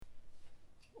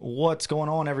What's going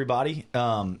on, everybody?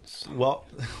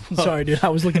 Sorry, dude. I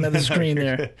was looking at the screen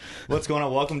there. What's going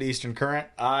on? Welcome to Eastern Current.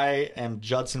 I am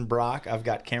Judson Brock. I've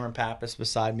got Cameron Pappas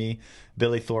beside me,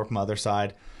 Billy Thorpe, my other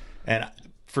side. And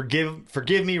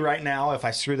forgive me right now if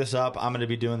I screw this up. I'm going to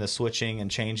be doing the switching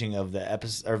and changing of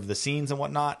the scenes and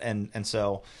whatnot. And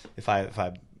so if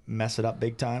I mess it up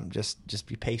big time, just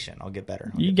be patient. I'll get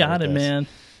better. You got it, man.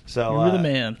 So you're the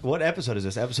man. What episode is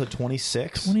this? Episode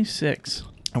 26. 26.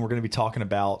 And we're going to be talking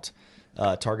about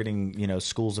targeting,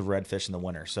 schools of redfish in the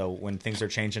winter. So when things are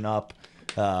changing up,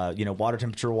 water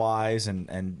temperature wise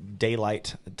and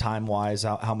daylight time wise,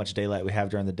 how much daylight we have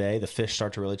during the day, the fish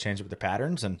start to really change up their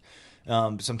patterns. And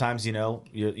sometimes,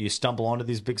 you stumble onto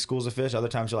these big schools of fish. Other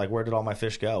times you're like, where did all my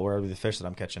fish go? Where are the fish that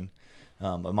I'm catching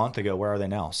a month ago? Where are they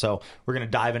now? So we're going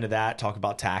to dive into that, talk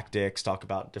about tactics, talk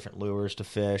about different lures to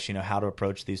fish, how to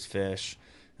approach these fish.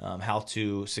 How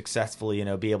to successfully,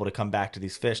 be able to come back to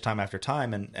these fish time after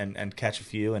time and catch a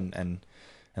few and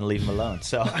leave them alone.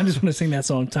 So I just want to sing that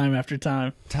song time after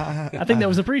time. I think that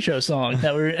was a pre-show song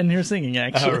that we were in here singing,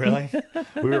 actually. Oh, really?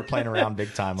 We were playing around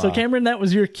big time. So, Cameron, that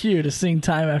was your cue to sing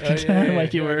time after time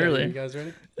like you were earlier. You guys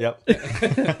ready? Yep.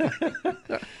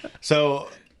 So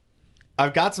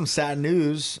I've got some sad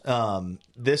news.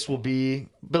 This will be...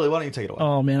 Billy, why don't you take it away?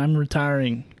 Oh, man, I'm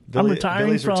retiring. I'm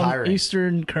retiring from retiring.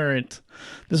 Eastern Current.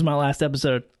 This is my last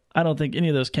episode. I don't think any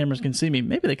of those cameras can see me.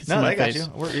 Maybe they can see my face. No,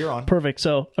 they got you. You're on. Perfect.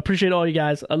 So appreciate all you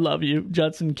guys. I love you.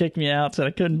 Judson kicked me out, said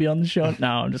I couldn't be on the show. No,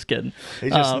 I'm just kidding. He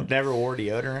just never wore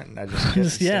deodorant, and I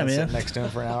just sit next to him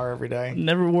for an hour every day.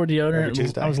 Never wore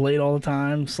deodorant. I was late all the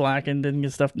time, slacking, didn't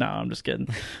get stuff. No, I'm just kidding.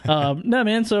 No,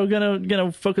 man. So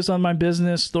gonna focus on my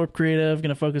business, Thorpe Creative.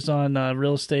 Gonna focus on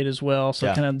real estate as well. So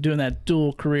kind of doing that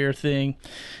dual career thing,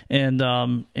 and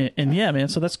yeah, man.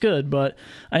 So that's good. But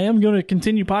I am going to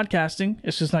continue podcasting.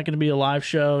 It's just not going to be a live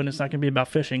show, and it's not going to be about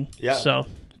fishing. Yeah. So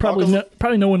probably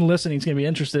no one listening is going to be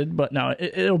interested, but no,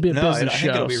 it'll be a business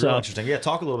show. It'll be real interesting. Yeah,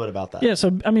 talk a little bit about that. Yeah.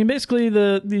 So I mean, basically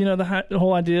the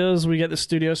whole idea is we get the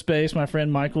studio space. My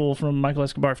friend Michael from Michael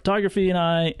Escobar Photography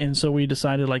and so we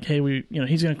decided like, hey,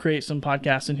 he's going to create some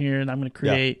podcasts in here, and I'm going to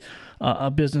create a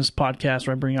business podcast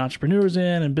where I bring entrepreneurs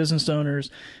in and business owners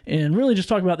and really just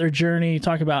talk about their journey,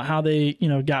 talk about how they,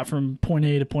 got from point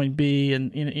A to point B.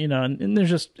 And, and there's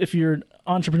just, if you're an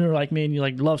entrepreneur like me and you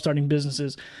love starting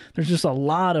businesses, there's just a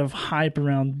lot of hype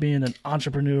around being an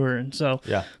entrepreneur. And so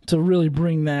to really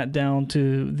bring that down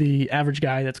to the average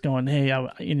guy that's going, hey,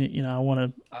 I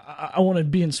want to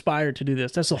be inspired to do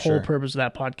this. That's the whole purpose of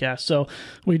that podcast. So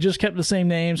we just kept the same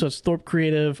name. So it's Thorpe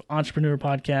Creative Entrepreneur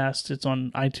Podcast. It's on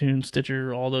iTunes,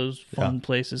 Stitcher, all those fun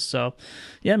places. So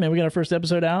yeah, man, we got our first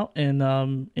episode out,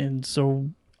 and so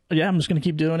yeah, I'm just gonna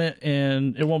keep doing it,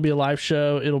 and it won't be a live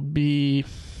show. It'll be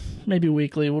maybe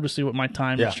weekly. We'll just see what my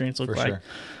time restraints look like. Sure.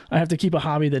 I have to keep a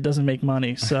hobby that doesn't make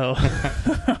money. So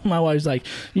my wife's like,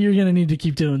 you're going to need to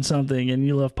keep doing something, and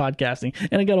you love podcasting.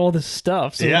 And I got all this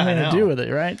stuff. So what am I going to do with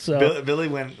it, right? So Billy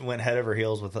went head over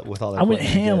heels with all that. I went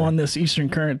ham on this Eastern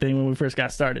Current thing when we first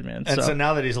got started, man. And so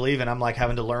now that he's leaving, I'm like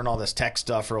having to learn all this tech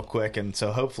stuff real quick. And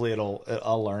so hopefully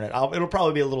I'll learn it. It'll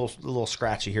probably be a little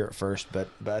scratchy here at first, but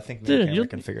I think maybe Cameron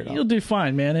can figure it out. You'll do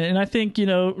fine, man. And I think,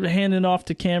 handing off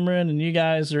to Cameron and you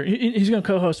guys, he's going to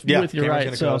co-host with you, Cameron's right?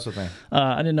 Going to co-host with me.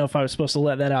 I didn't know if I was supposed to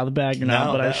let that out of the bag or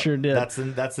not, but I sure did. That's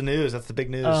the news. That's the big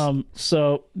news.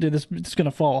 So dude, it's gonna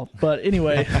fall. But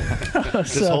anyway,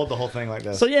 just hold the whole thing like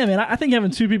this. So yeah, man, I think having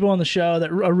two people on the show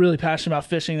that are really passionate about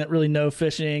fishing, that really know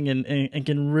fishing, and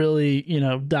can really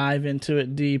dive into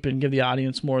it deep and give the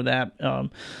audience more of that.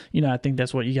 I think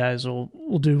that's what you guys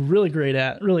will do really great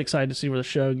at. Really excited to see where the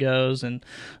show goes, and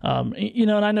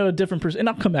and I know a different person. And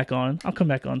I'll come back on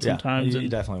sometimes. You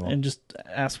definitely will. And just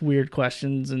ask weird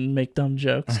questions and make dumb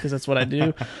jokes because that's what I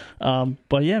do.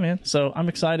 But yeah, man, so I'm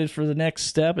excited for the next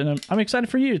step, and I'm excited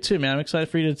for you too, man. I'm excited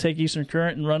for you to take Eastern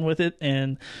Current and run with it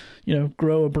and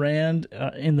grow a brand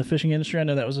in the fishing industry. I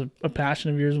know that was a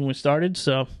passion of yours when we started,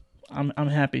 so I'm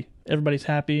happy. Everybody's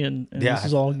happy, and this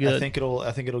is all good. I think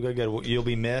it'll go good. You'll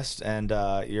be missed, and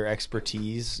your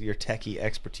expertise, your techie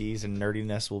expertise and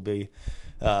nerdiness will be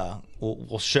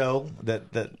will show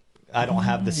that I don't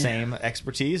have the same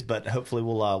expertise, but hopefully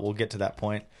we'll get to that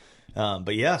point.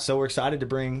 But yeah, so I'm excited to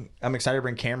bring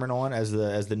Cameron on as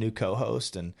the new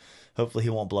co-host, and hopefully he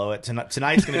won't blow it. Tonight's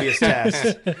going to be his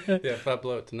test. Yeah, if I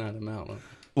blow it tonight, I'm out.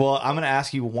 Well, I'm going to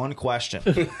ask you one question,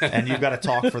 and you've got to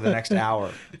talk for the next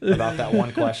hour about that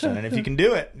one question. And if you can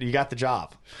do it, you got the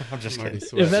job. I'm just kidding.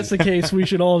 If that's the case, we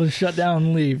should all just shut down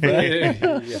and leave, right?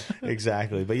 Yeah.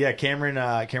 Exactly. But yeah,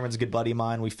 Cameron's a good buddy of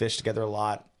mine. We fish together a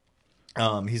lot.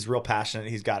 He's real passionate.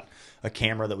 He's got a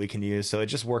camera that we can use, so it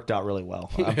just worked out really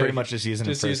well. I'm pretty much just using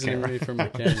him for his camera. Me for my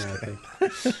camera, I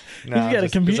think. No, you got a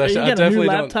computer. You got a new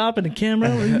laptop and a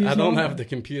camera. I don't have the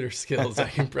computer skills. I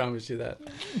can promise you that.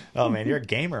 Oh man, you're a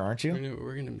gamer, aren't you?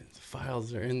 We're gonna. The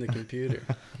files are in the computer.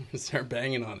 Start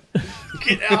banging on it.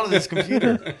 Get out of this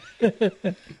computer.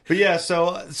 But yeah,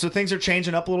 so things are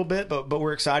changing up a little bit, but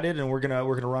we're excited, and we're gonna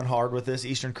run hard with this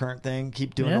Eastern Current thing.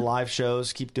 Keep doing the live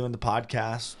shows, keep doing the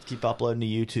podcast, keep uploading to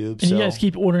YouTube. And you guys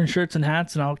keep ordering shirts and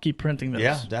hats, and I'll keep printing those.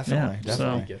 Yeah, definitely.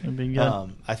 So it'll be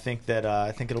good. I think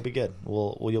it'll be good.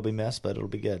 You'll be missed, but it'll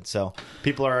be good. So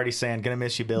people are already saying, "Gonna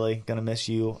miss you, Billy. Gonna miss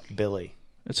you, Billy."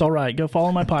 It's all right. Go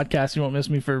follow my podcast. You won't miss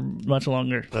me for much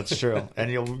longer. That's true,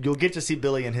 and you'll get to see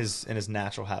Billy in his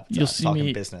natural habitat. You'll see talking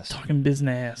me business. Talking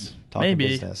business. Talking Maybe.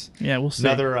 business. Yeah, we'll see.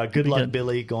 Another good luck,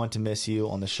 Billy. Going to miss you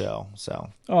on the show. So.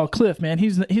 Oh, Cliff, man,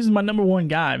 he's my number one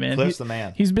guy, man. Cliff's the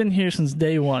man. He's been here since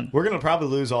day one. We're gonna probably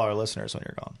lose all our listeners when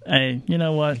you're gone. Hey, you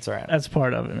know what? That's all right. That's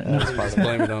part of it, man. That's part of it.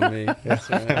 Blame it on me. That's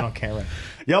right. On Cameron.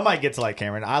 Y'all might get to like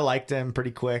Cameron. I liked him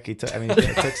pretty quick. It took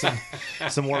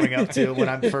some warming up too. When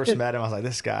I first met him, I was like,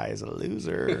 "This guy is a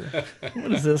loser."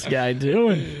 What is this guy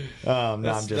doing? No, I'm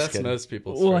just that's kidding. most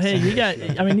people's. Well, hey, you guys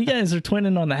are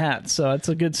twinning on the hat, so it's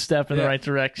a good step in the right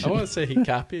direction. I want to say he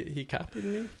copied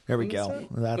me. There we go.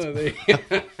 That's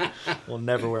We'll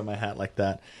never wear my hat like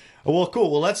that. Well,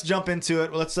 cool. Well, let's jump into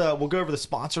it. We'll go over the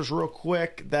sponsors real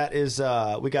quick. That is,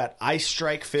 we got Ice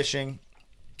Strike Fishing.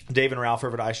 Dave and Ralph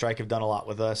over at Ice Strike have done a lot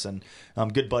with us, and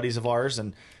good buddies of ours.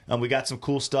 And we got some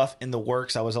cool stuff in the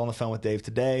works. I was on the phone with Dave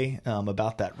today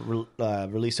about that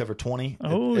Release Over 20.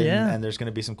 Oh, and there's going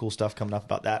to be some cool stuff coming up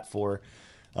about that for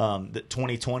the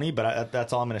 2020. But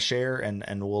that's all I'm going to share, and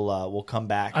we'll come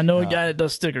back. I know a guy that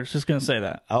does stickers. Just going to say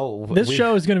that. Oh, this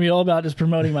show is going to be all about just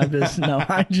promoting my business. No,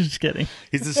 I'm just kidding.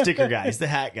 He's the sticker guy. He's the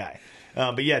hat guy.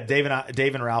 But yeah, Dave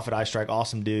and Ralph at Ice Strike,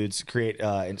 awesome dudes, create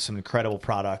some incredible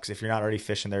products. If you're not already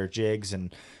fishing their jigs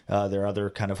and their other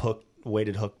kind of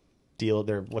weighted hook deal,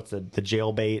 what's the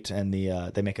jail bait, and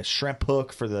they make a shrimp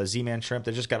hook for the Z-Man shrimp.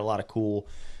 They just got a lot of cool,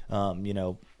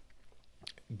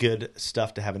 good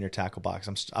stuff to have in your tackle box.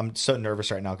 I'm so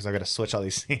nervous right now because I got to switch all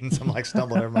these scenes. I'm like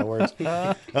stumbling over my words.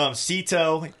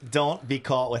 Cito, don't be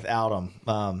caught without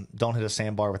them. Don't hit a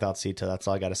sandbar without Cito. That's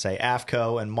all I got to say.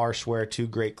 AFCO and Marshwear, two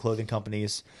great clothing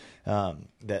companies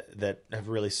that have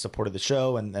really supported the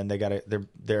show, and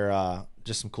they're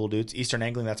just some cool dudes. Eastern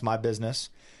Angling, that's my business.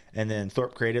 And then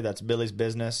Thorpe Creative, that's Billy's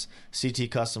business. CT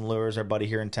Custom Lures, our buddy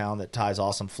here in town that ties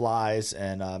awesome flies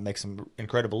and makes some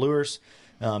incredible lures.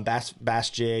 Bass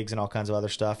jigs and all kinds of other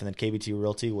stuff, and then KBT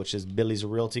Realty, which is Billy's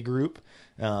Realty Group,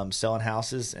 selling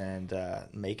houses and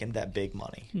making that big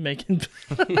money.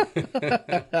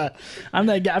 I'm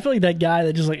that guy. I feel like that guy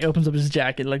that just like opens up his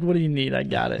jacket. Like, what do you need? I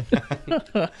got it.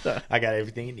 I got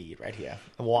everything you need right here.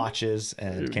 Watches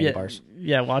and candy bars.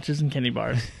 Yeah, watches and candy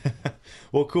bars.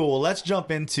 Well, cool. Well, let's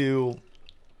jump into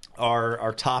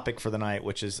our topic for the night,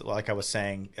 which is, like I was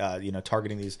saying,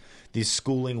 targeting these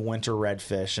schooling winter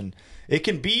redfish, and it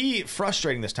can be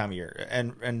frustrating this time of year.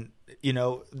 And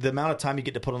the amount of time you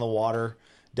get to put on the water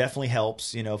definitely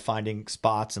helps. Finding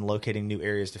spots and locating new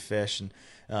areas to fish,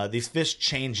 and these fish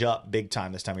change up big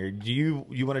time this time of year. Do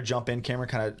you want to jump in,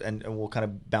 Cameron, and we'll kind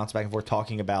of bounce back and forth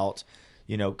talking about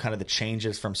kind of the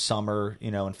changes from summer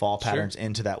and fall patterns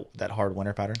into that hard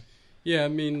winter pattern? Yeah, I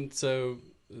mean, so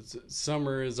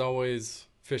summer is always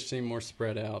fish seem more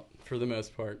spread out for the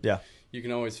most part. Yeah. You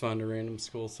can always find a random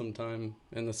school sometime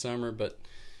in the summer, but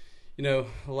a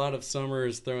lot of summer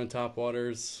is throwing top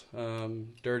waters,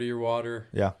 dirtier water.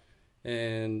 Yeah.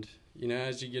 And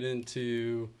as you get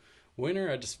into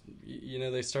winter,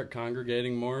 they start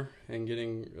congregating more and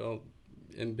getting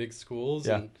in big schools,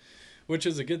 which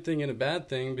is a good thing and a bad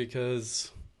thing,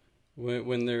 because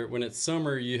when it's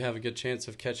summer, you have a good chance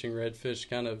of catching redfish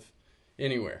kind of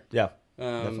anywhere. Yeah,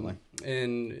 definitely.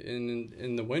 And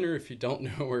in the winter, if you don't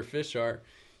know where fish are,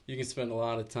 you can spend a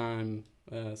lot of time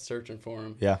searching for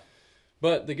them. Yeah.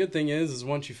 But the good thing is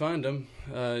once you find them,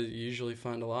 you usually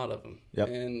find a lot of them. Yep.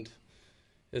 And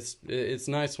it's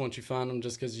nice once you find them,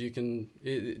 just because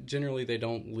generally they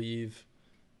don't leave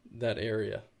that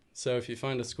area. So if you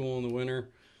find a school in the winter,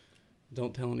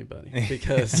 don't tell anybody,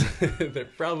 because they're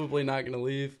probably not going to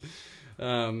leave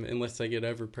unless they get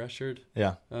overpressured.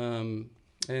 Yeah.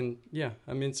 And yeah,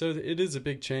 I mean, so it is a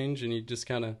big change, and you just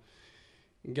kind of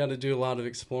got to do a lot of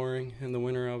exploring in the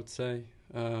winter, I would say.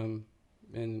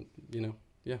 And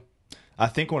yeah. I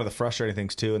think one of the frustrating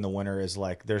things too in the winter is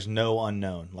like there's no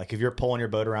unknown. Like if you're pulling your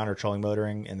boat around or trolling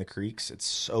motoring in the creeks, it's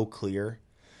so clear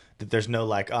that there's no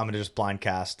like, I'm going to just blind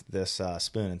cast this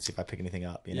spoon and see if I pick anything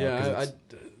up. Yeah, I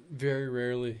very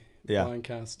rarely blind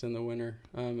cast in the winter,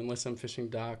 unless I'm fishing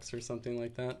docks or something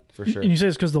like that. For sure. And you say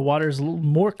it's because the water is a little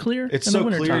more clear? It's in so the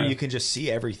winter clear time? you can just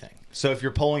see everything. So if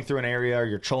you're pulling through an area, or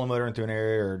you're trolling motoring through an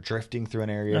area, or drifting through an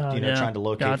area, trying to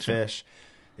locate fish,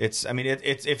 it's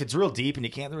if it's real deep and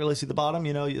you can't really see the bottom,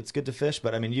 it's good to fish.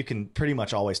 But I mean, you can pretty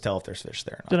much always tell if there's fish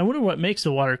there or not. Then I wonder what makes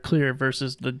the water clear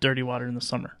versus the dirty water in the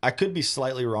summer. I could be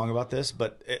slightly wrong about this,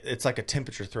 but it's like a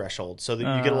temperature threshold, so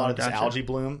that you get a lot of this algae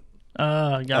bloom.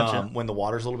 Gotcha. When the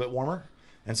water's a little bit warmer.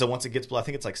 And so once it gets below, I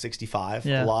think it's like 65,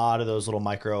 yeah. a lot of those little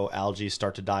micro algae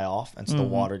start to die off, and so the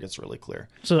water gets really clear.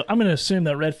 So I'm going to assume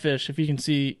that redfish, if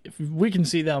we can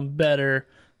see them better,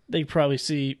 they probably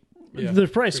see. Yeah, they're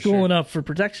probably schooling up for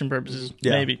protection purposes.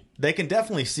 Yeah. Maybe they can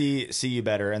definitely see you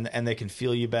better, and they can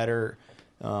feel you better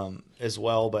as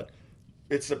well. But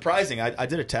it's surprising. I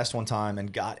did a test one time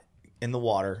and got in the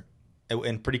water,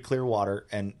 in pretty clear water,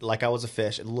 and like I was a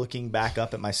fish, and looking back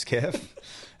up at my skiff,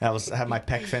 I had my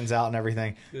pec fins out and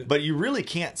everything. But you really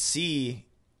can't see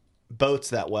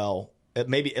boats that well.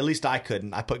 Maybe at least I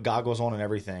couldn't. I put goggles on and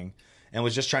everything, and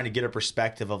was just trying to get a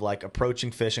perspective of like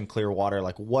approaching fish in clear water.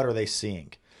 Like, what are they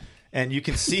seeing? And you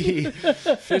can see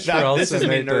fish are also this is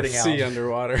made to see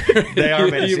underwater. They are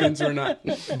made humans are not.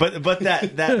 But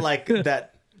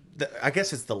that I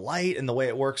guess it's the light and the way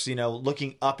it works.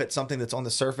 Looking up at something that's on the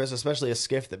surface, especially a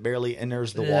skiff that barely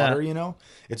enters the water.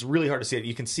 It's really hard to see it.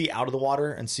 You can see out of the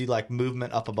water and see like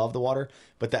movement up above the water,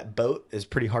 but that boat is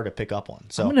pretty hard to pick up on.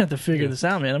 So I'm gonna have to figure this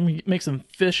out, man. I'm gonna make some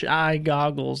fish eye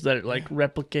goggles that like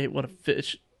replicate what a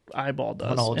fish eyeball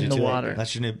does in the water.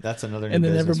 That's another new and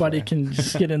then business everybody can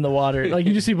just get in the water. Like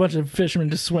you just see a bunch of fishermen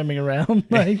just swimming around,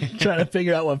 like trying to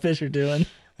figure out what fish are doing.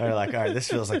 They're like, all right, this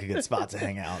feels like a good spot to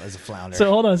hang out as a flounder.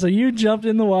 So hold on. So you jumped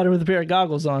in the water with a pair of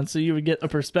goggles on, so you would get a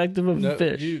perspective of the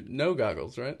fish. No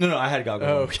goggles, right? No, I had goggles.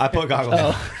 Oh, okay. I put goggles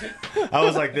on. I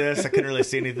was like this. I couldn't really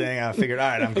see anything. I figured, all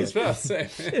right, I'm good. I was about to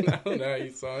say, man, I don't know how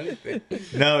you saw anything.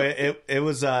 No, it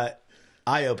was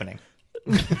eye-opening.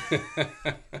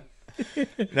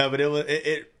 No, but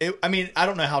I mean, I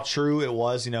don't know how true it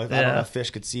was. I don't know if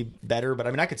fish could see better, but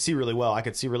I mean, I could see really well. I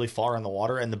could see really far in the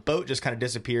water, and the boat just kind of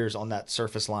disappears on that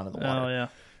surface line of the water. Oh, yeah.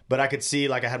 But I could see,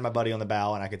 like, I had my buddy on the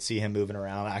bow, and I could see him moving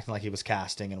around, acting like he was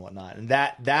casting and whatnot. And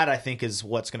that I think is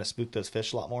what's going to spook those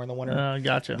fish a lot more in the winter.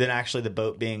 Gotcha. Than actually the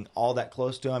boat being all that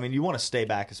close to them. I mean, you want to stay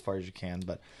back as far as you can,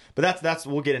 but that's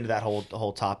we'll get into that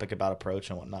whole topic about approach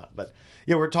and whatnot. But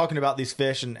yeah, we're talking about these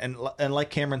fish, and like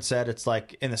Cameron said, it's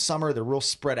like in the summer they're real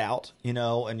spread out,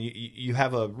 and you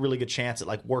have a really good chance at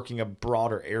like working a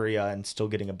broader area and still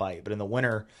getting a bite. But in the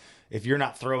winter, if you're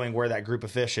not throwing where that group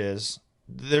of fish is,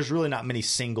 there's really not many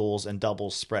singles and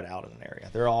doubles spread out in an area.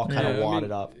 They're all kind of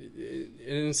wadded up.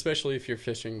 And especially if you're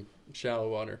fishing shallow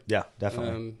water. Yeah,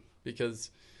 definitely. Because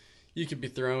you could be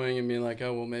throwing and being like,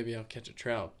 oh, well, maybe I'll catch a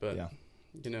trout. But,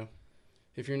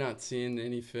 if you're not seeing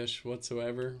any fish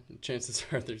whatsoever, chances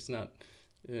are there's not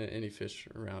any fish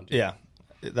around you. Yeah.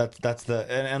 That's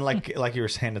and like you were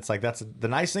saying, it's like that's the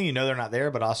nice thing, they're not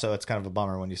there, but also it's kind of a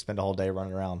bummer when you spend a whole day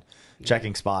running around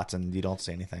checking spots and you don't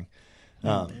see anything.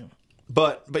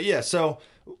 But yeah, so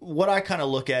what I kind of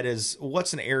look at is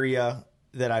what's an area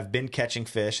that I've been catching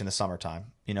fish in the summertime,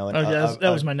 that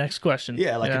was my next question.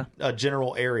 Yeah, a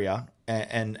general area,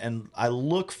 and I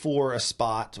look for a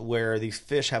spot where these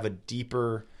fish have a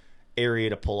deeper area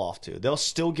to pull off to. They'll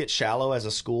still get shallow as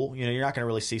a school. You're not going to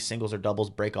really see singles or doubles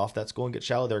break off that school and get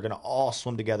shallow. They're going to all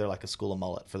swim together like a school of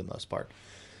mullet for the most part.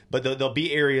 But there'll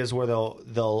be areas where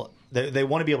they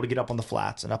want to be able to get up on the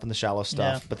flats and up in the shallow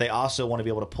stuff, but they also want to be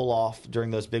able to pull off during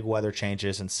those big weather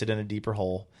changes and sit in a deeper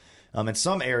hole. In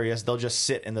some areas, they'll just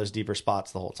sit in those deeper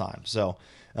spots the whole time. So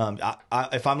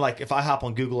if I hop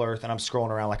on Google Earth and I'm scrolling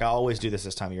around, like I always do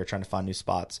this time of year, trying to find new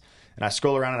spots, and I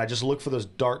scroll around and I just look for those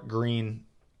dark green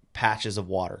patches of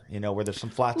water, where there's some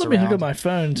flats around. Let me look at my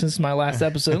phone since my last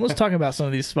episode. Let's talk about some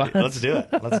of these spots. Let's do it.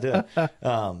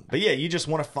 But yeah, you just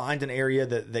want to find an area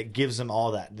that gives them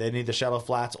all that. They need the shallow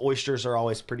flats. Oysters are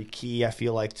always pretty key, I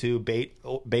feel like, too. Bait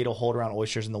will hold around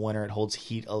oysters in the winter. It holds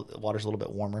heat. Water's a little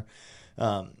bit warmer.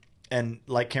 And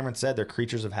like Cameron said, they're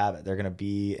creatures of habit. They're going to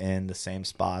be in the same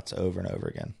spots over and over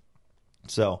again.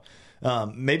 So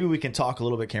maybe we can talk a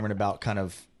little bit, Cameron, about kind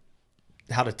of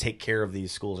how to take care of these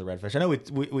schools of redfish. I know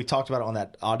we talked about it on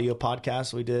that audio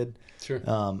podcast we did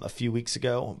a few weeks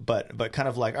ago, but kind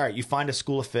of like, all right, you find a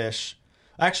school of fish.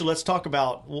 Actually, let's talk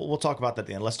about, we'll talk about that at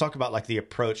the end. Let's talk about like the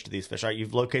approach to these fish. All right,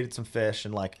 you've located some fish,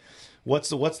 and like, what's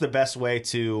the best way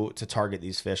to target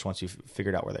these fish once you've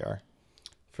figured out where they are?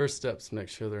 First steps, make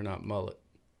sure they're not mullet.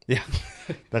 Yeah,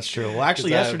 that's true. Well,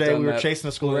 actually, yesterday we were chasing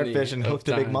a school of redfish and hooked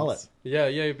a big mullet.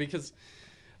 Yeah, because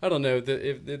I don't know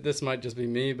if this might just be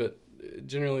me, but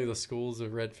generally the schools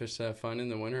of redfish that I find in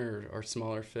the winter are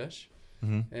smaller fish.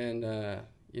 Mm-hmm. And,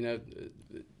 you know,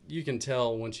 you can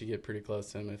tell once you get pretty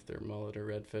close to them if they're mullet or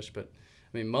redfish. But,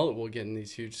 I mean, mullet will get in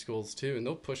these huge schools too, and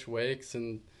they'll push wakes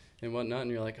and whatnot,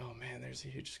 and you're like, oh, man, there's a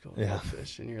huge school of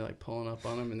redfish. And you're, like, pulling up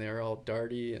on them, and they're all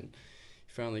darty, and you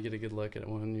finally get a good look at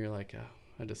one, and you're like, oh,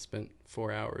 I just spent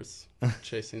 4 hours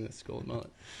chasing this school of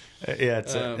mullet. Yeah,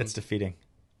 it's defeating.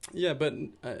 Yeah, but,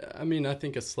 I mean, I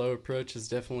think a slow approach is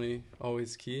definitely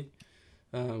always key.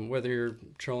 Whether you're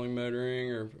trolling,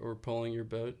 motoring, or pulling your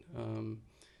boat.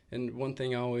 And one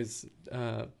thing I always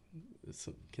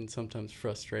can sometimes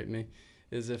frustrate me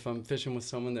is if I'm fishing with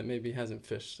someone that maybe hasn't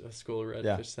fished a school of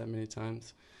redfish that many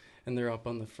times, and they're up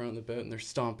on the front of the boat and they're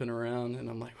stomping around, and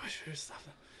I'm like, why should I stop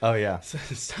them? Oh, yeah.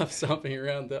 Stop stomping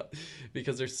around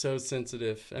because they're so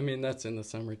sensitive. I mean, that's in the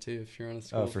summer, too, if you're on a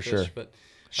school of fish. Sure. But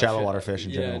shallow water fish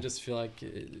in general. Yeah, I just feel like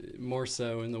more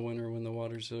so in the winter when the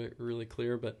water's really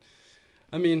clear. But,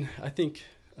 I mean, I think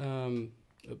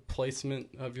placement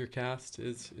of your cast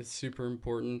is super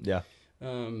important. Yeah.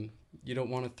 You don't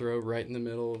want to throw right in the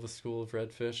middle of a school of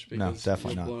redfish because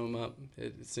definitely you'll not. blow them up.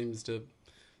 It seems to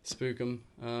spook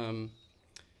them.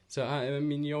 So, I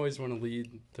mean, you always want to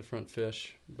lead the front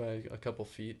fish by a couple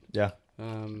feet. Yeah.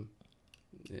 And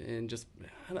just,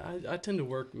 I tend to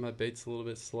work my baits a little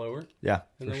bit slower. Yeah,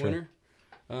 in the winter.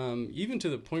 Even to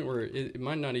the point where it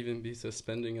might not even be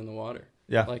suspending in the water.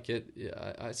 Yeah. Like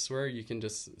I swear you can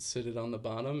just sit it on the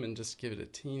bottom and just give it a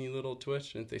teeny little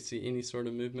twitch. And if they see any sort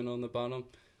of movement on the bottom,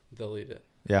 they'll eat it.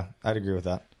 Yeah, I'd agree with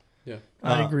that. Yeah.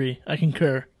 I agree. I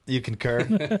concur. You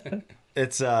concur?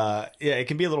 It's, it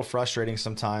can be a little frustrating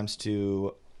sometimes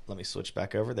let me switch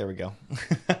back over. There we go.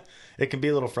 It can be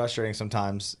a little frustrating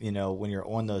sometimes, you know, when you're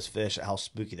on those fish, how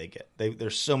spooky they get.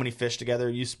 There's so many fish together.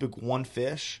 You spook one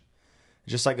fish,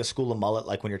 just like a school of mullet,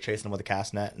 like when you're chasing them with a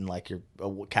cast net and like your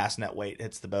cast net weight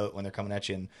hits the boat when they're coming at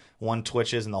you and one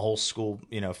twitches and the whole school,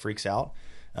 you know, freaks out.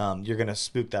 You're going to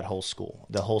spook that whole school.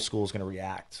 The whole school is going to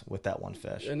react with that one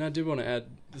fish. And I do want to add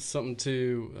something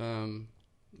to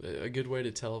a good way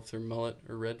to tell if they're mullet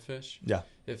or redfish. Yeah.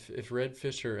 If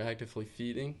redfish are actively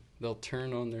feeding, they'll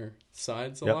turn on their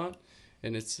sides a Yep. lot.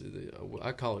 And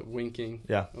I call it winking,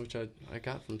 Yeah. which I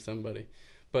got from somebody.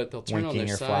 But they'll turn on Winking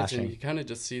their or sides, flashing. and you kind of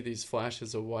just see these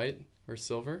flashes of white or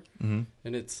silver. Mm-hmm.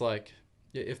 And it's like,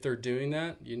 if they're doing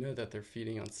that, you know that they're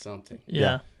feeding on something.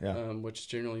 Yeah. Which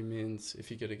generally means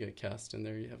if you get a good cast in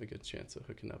there, you have a good chance of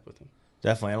hooking up with them.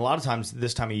 Definitely. And a lot of times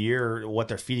this time of year, what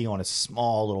they're feeding on is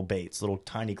small little baits, little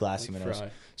tiny glassy minnows.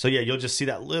 Fry. So, yeah, you'll just see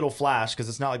that little flash because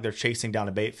it's not like they're chasing down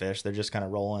a bait fish. They're just kind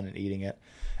of rolling and eating it.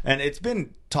 And it's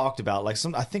been talked about. Like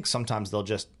I think sometimes they'll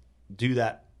just do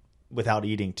that without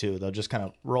eating, too. They'll just kind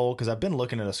of roll. Because I've been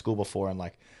looking at a school before and,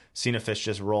 like, seen a fish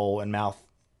just roll and mouth.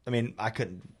 I mean,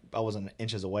 I wasn't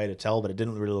inches away to tell, but it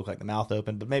didn't really look like the mouth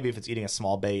opened. But maybe if it's eating a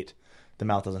small bait, the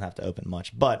mouth doesn't have to open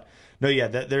much. But no, yeah,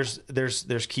 there's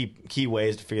key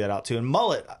ways to figure that out too. And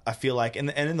mullet, I feel like, and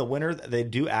in the winter they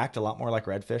do act a lot more like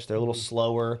redfish. They're a little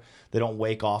slower. They don't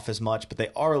wake off as much, but they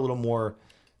are a little more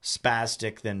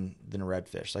spastic than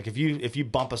redfish. Like if you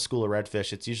bump a school of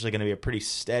redfish, it's usually going to be a pretty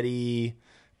steady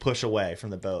push away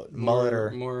from the boat. Mullet or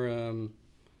more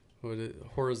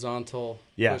horizontal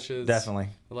yeah, pushes, definitely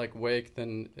like wake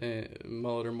than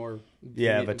mullet or more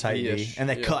but tight V. And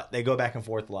they cut. they go back and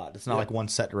forth a lot. It's not like one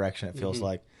set direction, it feels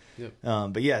like. Yep.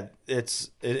 But yeah,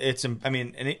 it's I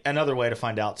mean, another way to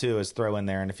find out too is throw in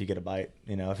there and if you get a bite,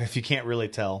 you know, if you can't really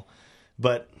tell.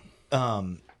 But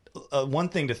one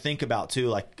thing to think about too,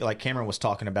 like Cameron was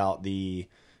talking about the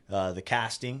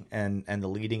casting and the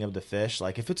leading of the fish.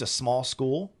 Like if it's a small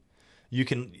school, you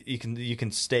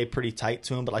can stay pretty tight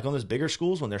to them. But like on those bigger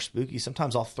schools, when they're spooky,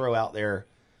 sometimes I'll throw out there,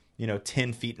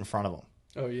 10 feet in front of them.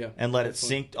 Oh yeah. And let it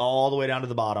sink all the way down to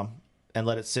the bottom and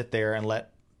let it sit there and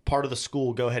let part of the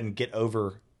school go ahead and get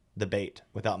over the bait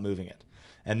without moving it.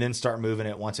 And then start moving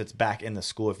it once it's back in the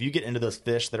school. If you get into those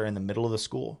fish that are in the middle of the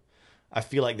school, I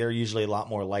feel like they're usually a lot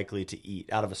more likely to eat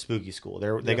out of a spooky school.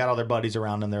 They got all their buddies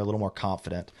around them. They're a little more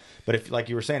confident. But if, like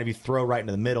you were saying, if you throw right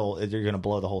into the middle, you're going to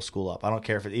blow the whole school up. I don't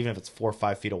care even if it's 4 or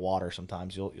 5 feet of water.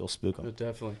 Sometimes you'll spook them.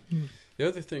 Definitely. The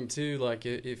other thing too, like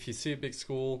if you see a big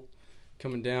school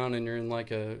coming down and you're in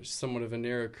like somewhat of a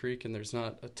narrow creek and there's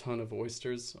not a ton of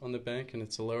oysters on the bank and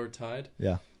it's a lower tide.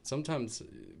 Yeah. Sometimes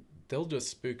they'll just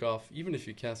spook off. Even if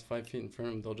you cast 5 feet in front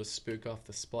of them, they'll just spook off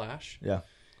the splash. Yeah.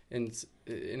 And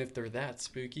if they're that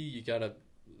spooky, you gotta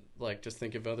just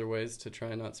think of other ways to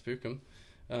try and not spook them.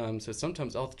 So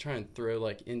sometimes I'll try and throw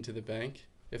into the bank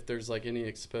if there's like any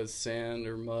exposed sand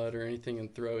or mud or anything,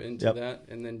 and throw it into that,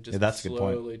 and then just that's a good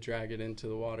point. slowly drag it into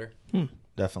the water.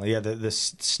 Definitely. Yeah, the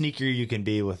sneakier you can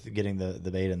be with getting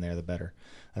the bait in there, the better.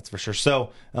 That's for sure.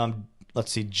 So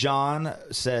let's see. John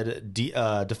said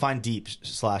define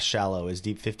deep/shallow. Is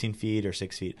deep 15 feet or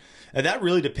 6 feet? And that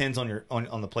really depends on your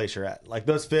on the place you're at. Like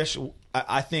those fish,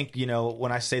 I think, you know,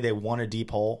 when I say they want a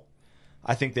deep hole,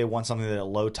 I think they want something that at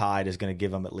low tide is going to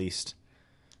give them at least,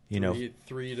 you know,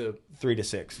 3 to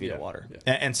 6 feet of water.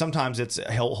 Yeah. And sometimes it's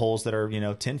holes that are, you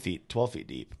know, 10 feet, 12 feet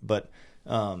deep, but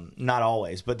not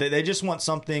always. But they just want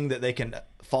something that they can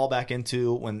fall back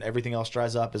into when everything else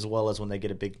dries up, as well as when they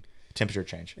get a big temperature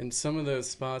change. In some of those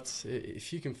spots,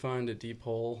 if you can find a deep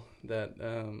hole that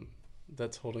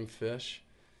that's holding fish,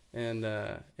 and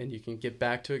you can get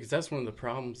back to it, because that's one of the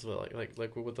problems with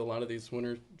like with a lot of these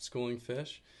winter schooling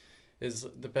fish, is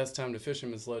the best time to fish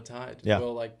them is low tide. Yeah.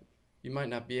 Well, like you might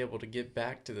not be able to get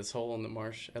back to this hole in the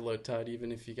marsh at low tide,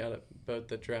 even if you got a boat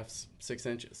that drafts 6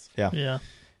 inches. Yeah.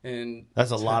 And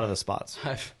that's a lot of the spots.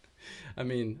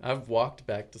 I've walked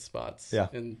back to spots Yeah.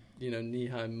 in, you know,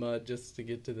 knee-high mud just to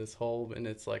get to this hole, and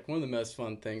it's like one of the most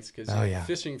fun things, because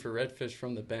fishing for redfish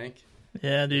from the bank.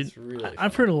 Yeah, dude. It's really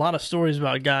I've heard a lot of stories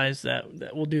about guys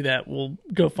that will do that. Will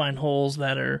go find holes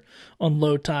that are on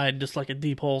low tide, just like a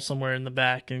deep hole somewhere in the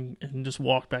back, and just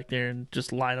walk back there and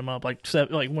just light them up. Like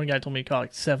one guy told me he caught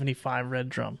like 75 red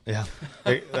drum. Yeah.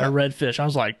 Or redfish. I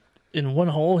was like, in one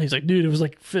hole? He's like, dude, it was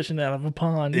like fishing out of a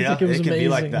pond. Yeah, like, it was can amazing. be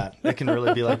like that. It can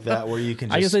really be like that, where you can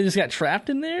just... I guess they just got trapped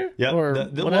in there? Yeah. Or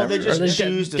Well, they just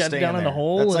choose to stay down in the there.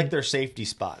 hole. That's like their safety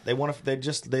spot. They want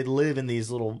to. They live in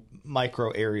these little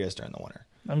micro areas during the winter.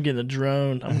 I'm getting a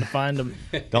drone. I'm going to find them.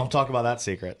 Don't talk about that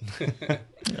secret.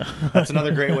 That's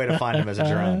another great way to find them, as a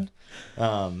drone.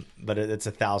 But it's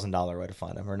 $1,000 way to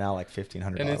find them. Or now like $1,500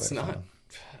 and way it's to not. find them.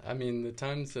 I mean, the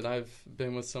times that I've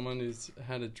been with someone who's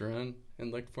had a drone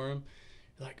and looked for them,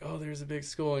 you're like, oh, there's a big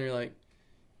school, and you're like,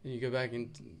 and you go back and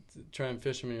try and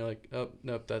fish them, and you're like, oh,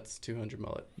 nope, that's 200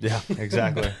 mullet. Yeah,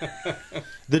 exactly.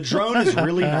 The drone is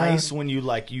really nice when you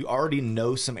already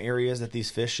know some areas that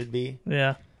these fish should be.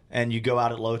 Yeah. And you go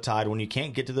out at low tide when you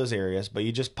can't get to those areas, but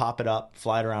you just pop it up,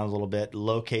 fly it around a little bit,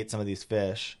 locate some of these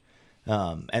fish.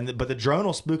 But the drone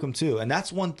will spook them too. And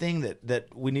that's one thing that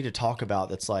we need to talk about.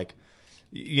 That's like,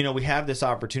 you know, we have this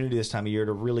opportunity this time of year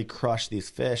to really crush these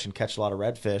fish and catch a lot of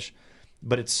redfish,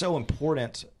 but it's so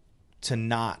important to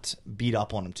not beat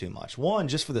up on them too much. One,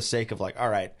 just for the sake of like, all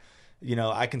right, you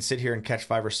know, I can sit here and catch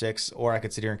 5 or 6, or I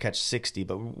could sit here and catch 60,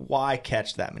 but why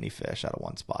catch that many fish out of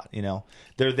one spot? You know,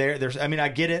 they're there. I mean, I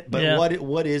get it, but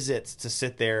what is it to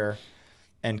sit there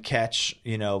and catch,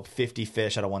 you know, 50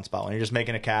 fish out of one spot when you're just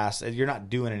making a cast? You're not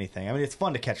doing anything. I mean, it's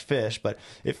fun to catch fish, but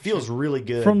it feels really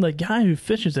good. From the guy who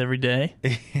fishes every day.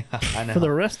 Yeah, I know. For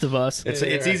the rest of us, it's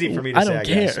easy for me to say, I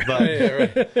guess.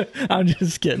 But I'm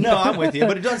just kidding. No, I'm with you.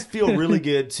 But it does feel really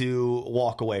good to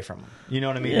walk away from them. You know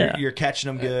what I mean? Yeah. You're catching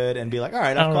them good and be like, all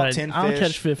right, I've caught 10 fish. I'll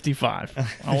catch 55.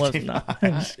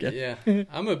 Yeah,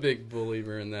 I'm a big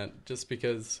believer in that, just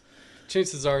because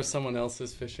chances are someone else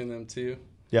is fishing them too.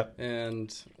 Yep.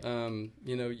 And,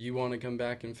 you know, you want to come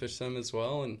back and fish them as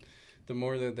well. And the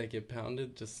more that they get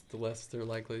pounded, just the less they're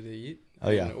likely to eat.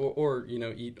 Oh, yeah. Or you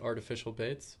know, eat artificial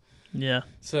baits. Yeah.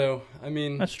 So, I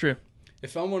mean, that's true.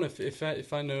 If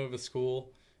I know of a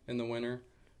school in the winter,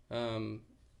 I'll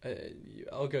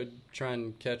go try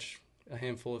and catch a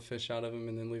handful of fish out of them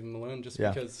and then leave them alone, just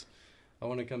because I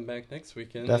want to come back next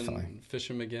weekend and fish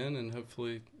them again and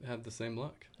hopefully have the same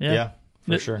luck. Yeah.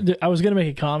 For sure. I was going to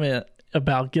make a comment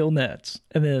about gill nets,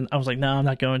 and then I was like, no, I'm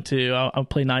not going to. I'll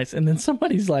play nice. And then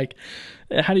somebody's like,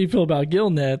 how do you feel about gill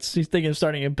nets? He's thinking of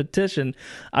starting a petition,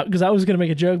 because I was going to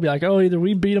make a joke, be like, oh, either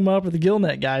we beat them up or the gill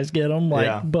net guys get them.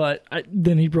 But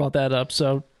then he brought that up.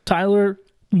 So Tyler,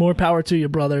 more power to you,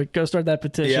 brother. Go start that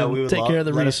petition. Yeah, we would take care of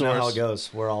the let resource. Us know how it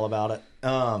goes. We're all about it.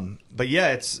 But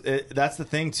yeah, that's the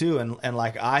thing too. And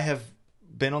like, I have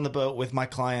been on the boat with my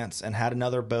clients and had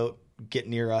another boat get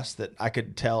near us that I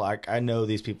could tell, I know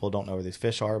these people don't know where these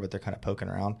fish are, but they're kind of poking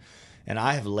around. And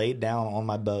I have laid down on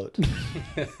my boat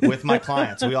with my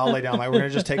clients. We all lay down. We're going to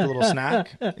just take a little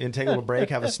snack and take a little break,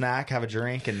 have a snack, have a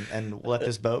drink, and let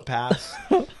this boat pass.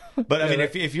 But I mean,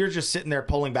 if you're just sitting there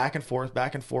pulling back and forth,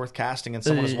 casting, and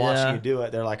someone is watching you do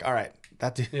it, they're like, all right,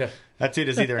 that dude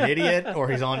is either an idiot or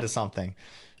he's on to something.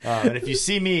 And if you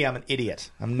see me, I'm an idiot.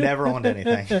 I'm never on to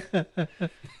anything.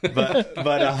 But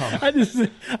I just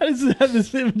have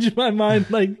this image in my mind,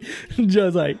 like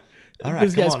Joe's like, All right,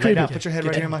 This come guy's on, lay creepy. down. Put your head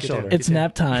right here on my shoulder. It's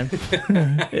nap time.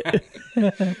 The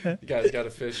guy's got a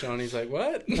fish on. He's like,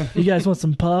 what? You guys want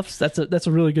some puffs? That's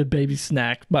a really good baby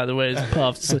snack, by the way, is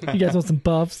puffs. So you guys want some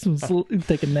puffs?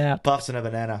 Take a nap. Puffs and a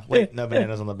banana. Wait, no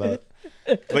bananas on the boat.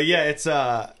 But yeah, it's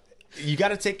you got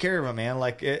to take care of them, man.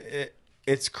 Like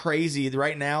it's crazy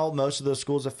right now. Most of those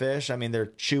schools of fish, I mean,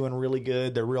 they're chewing really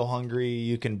good. They're real hungry.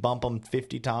 You can bump them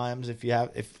 50 times if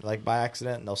like by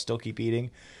accident, and they'll still keep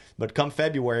eating. But come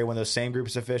February, when those same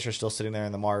groups of fish are still sitting there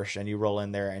in the marsh, and you roll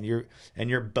in there, and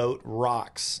your boat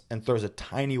rocks and throws a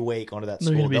tiny wake onto that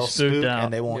school, they'll spook out.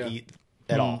 and they won't eat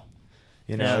at all.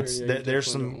 You know,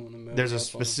 there's a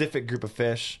specific group of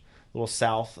fish a little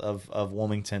south of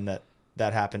Wilmington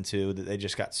that happened to, that they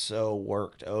just got so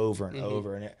worked over and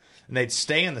over, and they'd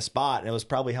stay in the spot. And it was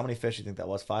probably, how many fish do you think that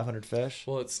was? 500 fish?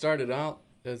 Well, it started out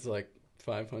as like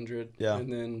 500. Yeah.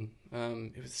 And then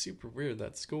it was super weird.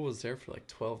 That school was there for like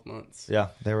 12 months. Yeah,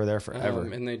 they were there forever.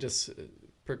 And they just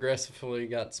progressively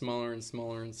got smaller and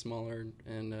smaller and smaller,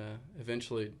 and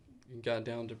eventually got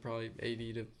down to probably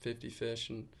 80 to 50 fish,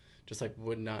 and just like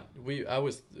would not. I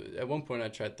was at one point I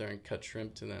tried throwing cut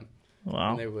shrimp to them.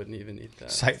 Wow. And they wouldn't even eat that.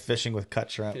 Sight fishing with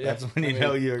cut shrimp. Yeah, That's when you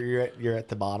know you're at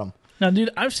the bottom. Now,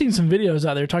 dude, I've seen some videos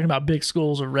out there talking about big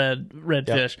schools of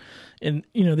redfish, and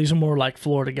these are more like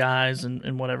Florida guys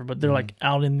and whatever, but they're like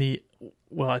out in the,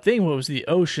 I think what was the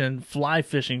ocean, fly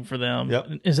fishing for them. Yep.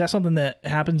 Is that something that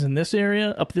happens in this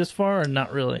area up this far, or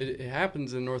not really? It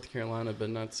happens in North Carolina, but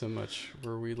not so much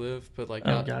where we live. But like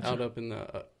Gotcha. out up in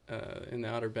the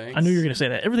Outer Banks. I knew you were going to say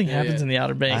that. Everything happens in the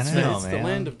Outer Banks. I know, It's man. the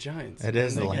land of giants. It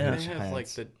is the land of They have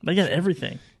giants. like They got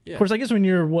everything. Yeah. Of course, I guess when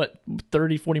you're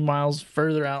 30, 40 miles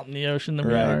further out in the ocean than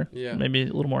we Right. are, Yeah. maybe a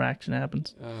little more action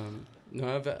happens.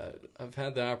 No, I've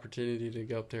had the opportunity to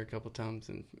go up there a couple times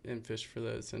and fish for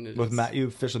those. And With Matt, you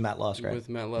fished with Matt Lusk, right? With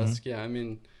Matt Lusk, yeah. I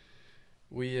mean,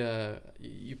 we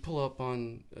you pull up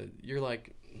on you're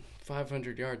like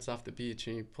 500 yards off the beach,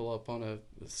 and you pull up on a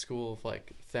school of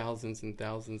like thousands and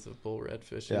thousands of bull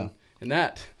redfish, and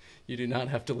that you do not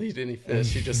have to lead any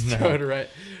fish. You just throw it right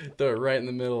in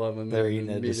the middle of them. They're eating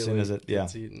it as soon as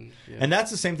gets eaten. Yeah. And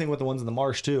that's the same thing with the ones in the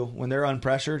marsh too. When they're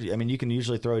unpressured, I mean, you can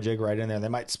usually throw a jig right in there. They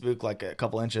might spook like a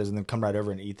couple inches and then come right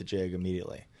over and eat the jig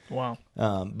immediately. Wow.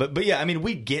 But yeah, I mean,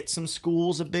 we get some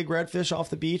schools of big redfish off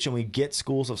the beach, and we get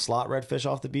schools of slot redfish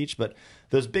off the beach. But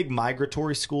those big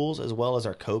migratory schools, as well as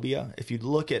our cobia, if you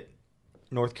look at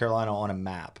North Carolina on a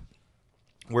map,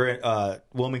 we're at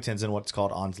Wilmington's in what's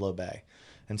called Onslow Bay.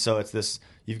 And so it's this,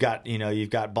 you've got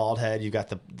Bald Head, you've got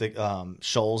the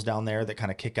shoals down there that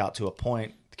kind of kick out to a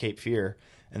point, Cape Fear,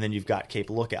 and then you've got Cape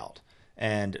Lookout.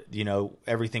 And,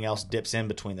 everything else dips in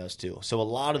between those two. So a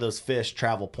lot of those fish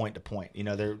travel point to point. It's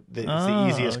the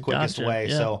easiest, quickest way.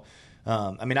 Yeah. So,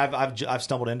 I mean, I've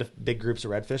stumbled into big groups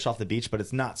of redfish off the beach, but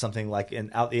it's not something like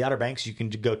the Outer Banks, you can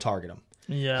go target them.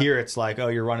 Yeah. Here it's like, oh,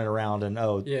 you're running around and,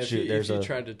 shoot, if you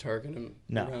tried to target them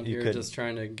around you here, couldn't. just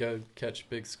trying to go catch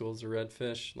big schools of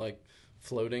redfish, like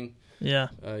floating, Yeah.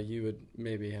 you would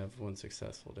maybe have one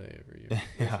successful day every year,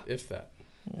 if that.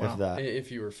 Wow. If that.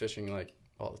 If you were fishing like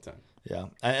all the time. Yeah,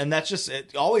 and that's just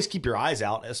it. Always keep your eyes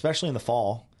out, especially in the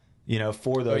fall.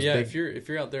 For those. Big... if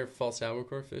you're out there false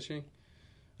albacore fishing,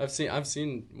 I've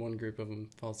seen one group of them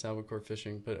false albacore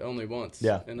fishing, but only once.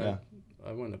 Yeah, and yeah.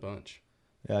 I won a bunch.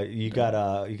 Yeah, you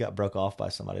got broke off by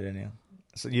somebody, didn't you?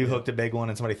 So you hooked a big one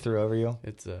and somebody threw over you.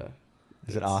 Is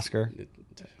it Oscar?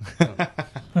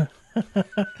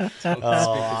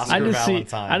 Oscar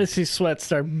I just see sweat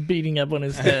start beating up on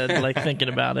his head, like thinking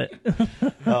about it.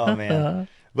 Oh man.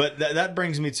 But that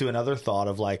brings me to another thought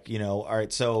of like, all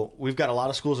right, so we've got a lot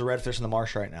of schools of redfish in the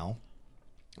marsh right now,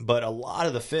 but a lot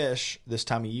of the fish this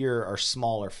time of year are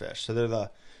smaller fish. So they're the,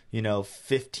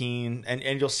 15,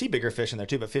 and you'll see bigger fish in there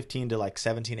too, but 15 to like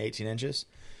 17, 18 inches.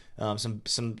 Some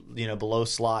below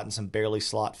slot and some barely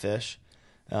slot fish.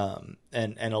 And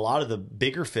a lot of the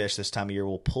bigger fish this time of year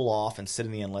will pull off and sit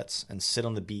in the inlets and sit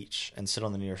on the beach and sit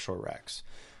on the near shore wrecks.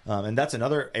 And that's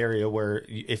another area where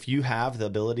if you have the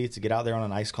ability to get out there on a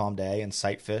nice calm day and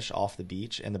sight fish off the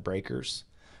beach and the breakers,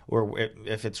 or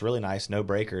if it's really nice, no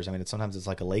breakers. I mean, sometimes it's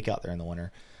like a lake out there in the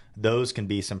winter. Those can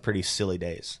be some pretty silly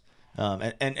days.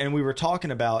 And we were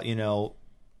talking about,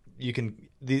 you can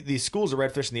these schools of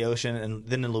redfish in the ocean, and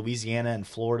then in Louisiana and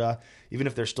Florida, even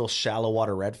if they're still shallow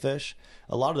water redfish,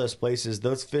 a lot of those places,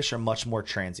 those fish are much more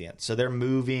transient. So they're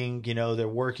moving, they're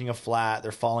working a flat,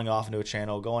 they're falling off into a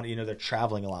channel, going, they're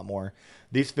traveling a lot more.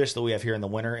 These fish that we have here in the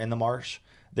winter in the marsh,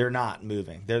 they're not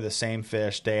moving. They're the same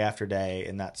fish day after day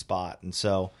in that spot. And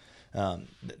so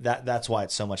that's why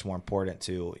it's so much more important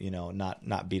to,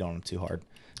 not beat on them too hard.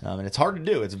 And it's hard to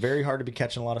do. It's very hard to be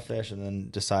catching a lot of fish and then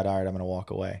decide, all right, I'm going to walk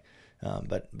away.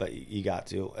 But you got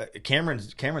to.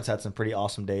 Cameron's had some pretty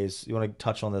awesome days. You want to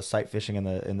touch on the sight fishing in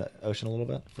the ocean a little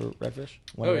bit for redfish?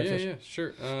 Yeah,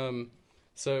 sure.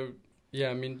 So yeah,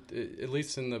 I mean, at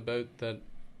least in the boat that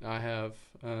I have,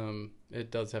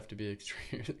 it does have to be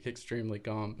extremely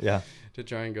calm. Yeah. To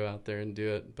try and go out there and do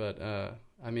it. But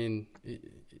I mean,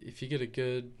 if you get a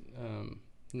good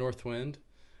north wind,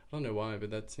 I don't know why,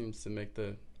 but that seems to make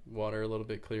the water a little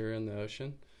bit clearer in the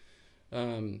ocean.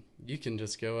 You can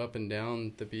just go up and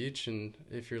down the beach, and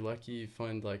if you're lucky, you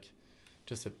find like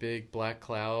just a big black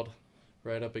cloud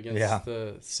right up against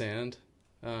the sand.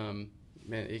 Man,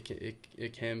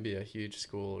 it can be a huge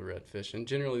school of redfish, and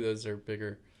generally those are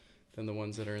bigger than the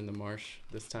ones that are in the marsh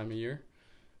this time of year.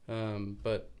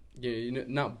 But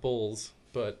not bulls,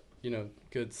 but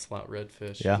good slot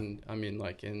redfish. Yeah. And I mean,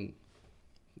 like in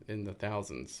the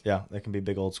thousands. Yeah, they can be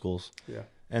big old schools. Yeah.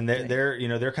 And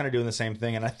they're kind of doing the same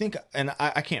thing. And I think, and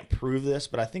I can't prove this,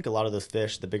 but I think a lot of those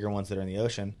fish, the bigger ones that are in the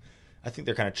ocean, I think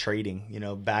they're kind of trading,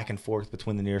 back and forth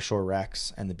between the nearshore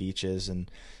wrecks and the beaches.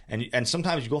 And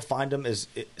sometimes you go find them as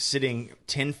sitting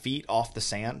 10 feet off the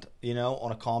sand,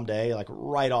 on a calm day, like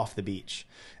right off the beach.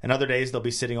 And other days they'll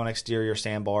be sitting on exterior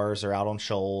sandbars or out on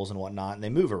shoals and whatnot. And they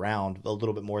move around a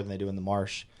little bit more than they do in the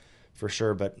marsh. For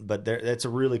sure, but that's a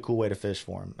really cool way to fish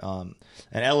for them.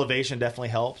 And elevation definitely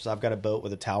helps. I've got a boat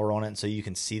with a tower on it, so you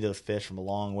can see those fish from a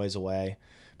long ways away.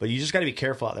 But you just got to be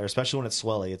careful out there, especially when it's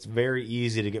swelly. It's very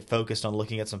easy to get focused on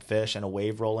looking at some fish and a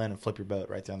wave roll in and flip your boat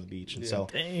right down the beach. And so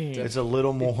it's a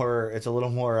little more high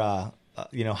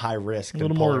risk. A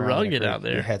little more rugged out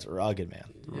there. Your head's rugged, man.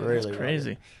 Yeah, really that's crazy.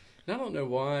 Rugged. And I don't know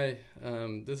why.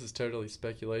 This is totally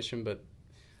speculation, but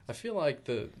I feel like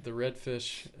the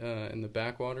redfish in the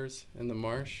backwaters in the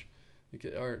marsh,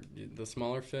 or the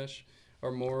smaller fish,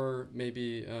 are more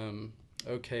maybe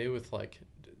okay with like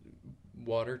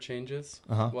water changes,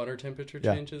 water temperature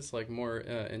changes, like more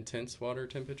intense water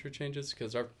temperature changes,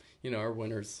 because our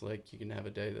winters, like you can have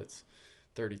a day that's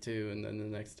 32 and then the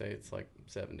next day it's like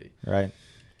 70. Right.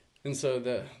 And so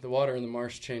the water in the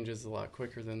marsh changes a lot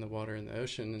quicker than the water in the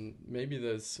ocean, and maybe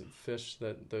those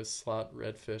slot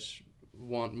redfish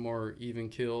want more even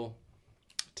keel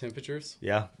temperatures.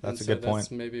 Yeah, that's a good point.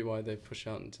 That's maybe why they push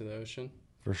out into the ocean.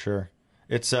 For sure.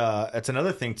 It's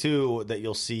another thing too that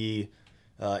you'll see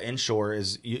inshore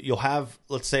is you'll have,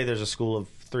 let's say there's a school of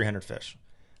 300 fish,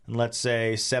 and let's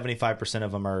say 75%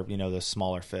 of them are the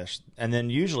smaller fish, and then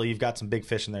usually you've got some big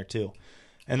fish in there too.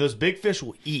 And those big fish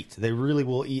will eat. They really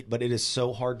will eat, but it is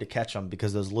so hard to catch them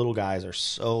because those little guys are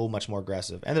so much more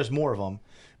aggressive. And there's more of them,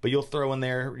 but you'll throw in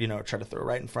there, try to throw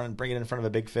right in front, bring it in front of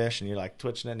a big fish, and you're like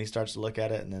twitching it, and he starts to look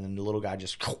at it, and then the little guy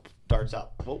just darts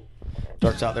out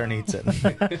there and eats it.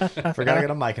 Forgot I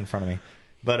got a mic in front of me.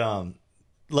 But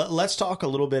let's talk a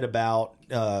little bit about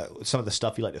some of the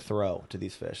stuff you like to throw to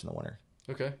these fish in the winter.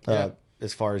 Okay.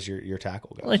 As far as your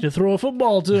tackle goes. I like to throw a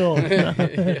football to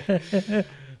them.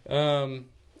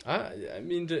 I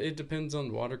mean, it depends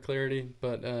on water clarity,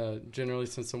 but generally,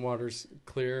 since the water's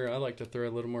clear, I like to throw a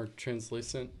little more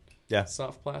translucent,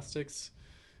 soft plastics.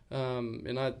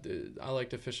 And I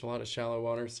like to fish a lot of shallow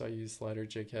water, so I use lighter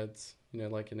jig heads,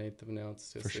 like 1/8 of an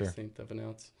ounce to a 1/16 of an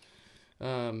ounce.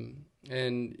 And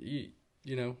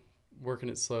working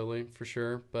it slowly for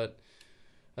sure. But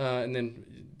and then,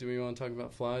 do we want to talk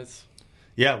about flies?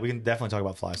 Yeah, we can definitely talk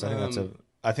about flies.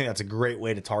 I think that's a great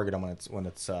way to target them when it's when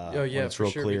it's real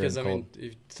sure, clear because and cold. I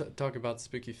mean, if you talk about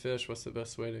spooky fish, what's the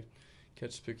best way to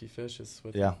catch spooky fish? Is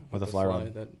with a fly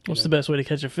rod. What's the best way to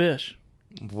catch a fish?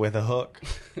 With a hook.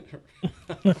 Or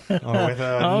with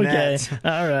a net.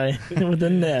 All right. With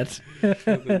a net. With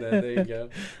a net, there you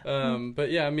go. But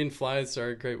yeah, I mean, flies are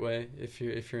a great way if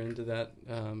you're into that,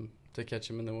 to catch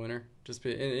them in the winter.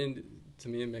 And to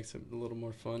me, it makes it a little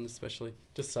more fun, especially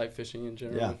just sight fishing in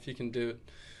general. Yeah. If you can do it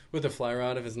with a fly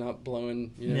rod, if it's not blowing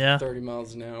 30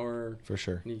 miles an hour, for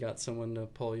sure, and you got someone to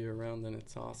pull you around, then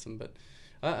it's awesome. But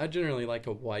I generally like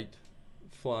a white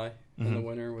fly in the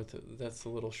winter that's a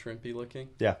little shrimpy looking.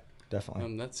 Yeah,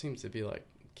 definitely. That seems to be like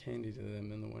candy to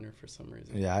them in the winter for some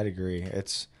reason. Yeah, I'd agree.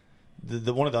 It's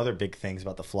the one of the other big things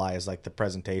about the fly is like the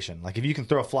presentation. Like if you can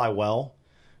throw a fly well,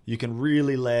 you can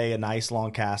really lay a nice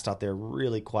long cast out there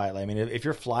really quietly. I mean, if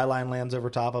your fly line lands over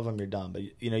top of them, you're done. But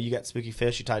you got spooky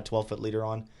fish, you tie a 12-foot leader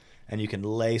on, and you can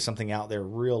lay something out there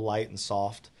real light and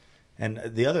soft. And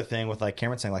the other thing with, like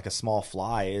Cameron saying, like a small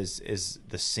fly is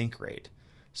the sink rate.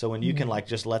 So when you can like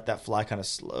just let that fly kind of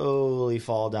slowly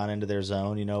fall down into their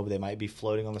zone, they might be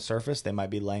floating on the surface, they might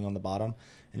be laying on the bottom,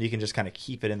 and you can just kind of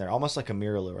keep it in there, almost like a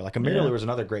mirror lure. Like a mirror lure is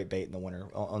another great bait in the winter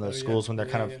on those schools when they're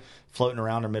kind of floating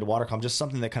around or mid-water column, just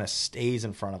something that kind of stays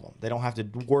in front of them. They don't have to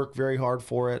work very hard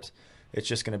for it. it's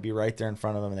just going to be right there in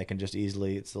front of them, and they can just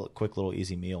easily. It's a quick little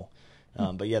easy meal.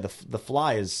 But yeah, the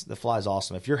fly is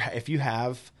awesome. If you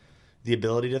have the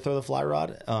ability to throw the fly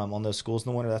rod on those schools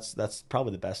in the winter, that's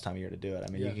probably the best time of year to do it.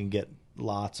 I mean, you can get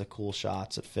lots of cool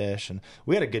shots at fish, and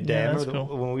we had a good day. Yeah, I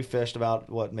remember when we fished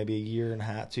about maybe a year and a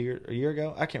half, a year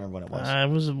ago. I can't remember when it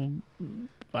was.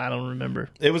 I don't remember.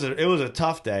 It was a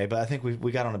tough day, but I think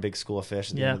we got on a big school of fish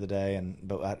at the end of the day,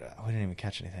 but we didn't even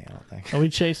catch anything. I don't think. We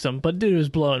chased them, but dude, it was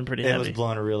blowing pretty heavy. It was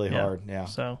blowing really hard. Yeah.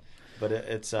 So. But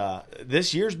it's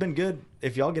this year's been good.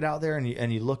 If y'all get out there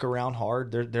and you look around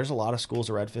hard, there's a lot of schools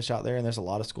of redfish out there, and there's a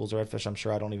lot of schools of redfish I'm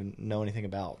sure I don't even know anything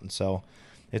about. And so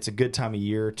it's a good time of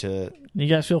year to. You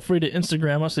guys feel free to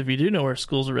Instagram us if you do know where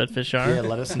schools of redfish are. Yeah,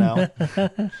 let us know,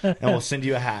 and we'll send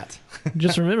you a hat.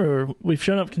 Just remember, we've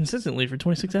shown up consistently for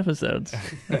 26 episodes.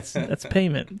 That's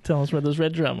payment. Tell us where those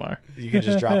red drum are. You can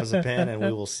just drop us a pin, and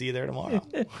we will see you there tomorrow.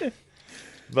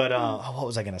 But what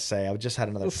was I gonna say? I just had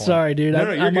another point. Sorry, dude.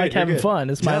 I'm like having fun.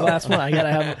 It's my last one. I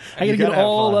gotta get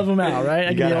all of them out, right?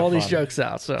 I gotta get all these jokes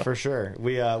out. So for sure,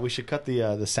 we should cut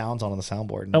the sounds on the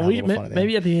soundboard. And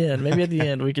maybe at the end. Maybe at the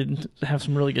end we could have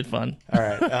some really good fun. All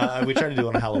right. We tried to do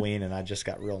it on Halloween, and I just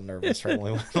got real nervous right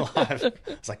when we went live. I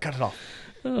was like, cut it off.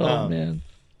 Oh man.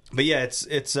 But yeah,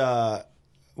 it's what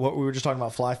we were just talking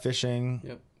about, fly fishing.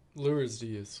 Yep. Lures to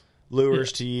use.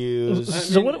 To use.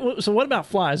 So what about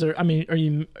flies?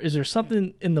 Is there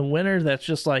something in the winter that's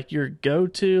just like your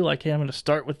go-to? Like, hey, I'm going to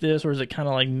start with this, or is it kind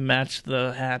of like match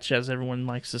the hatch, as everyone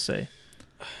likes to say?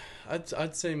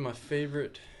 I'd say my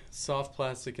favorite soft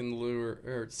plastic in the lure,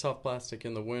 or soft plastic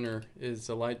in the winter, is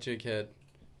a light jig head.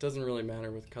 Doesn't really matter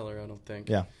with color, I don't think.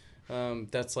 Yeah.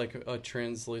 That's like a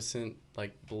translucent,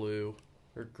 like blue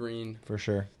or green. For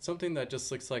sure. Something that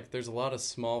just looks like there's a lot of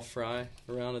small fry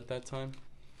around at that time.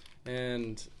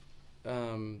 And,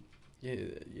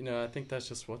 I think that's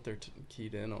just what they're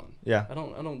keyed in on. Yeah. I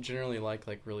don't generally like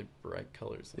really bright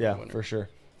colors in the winter.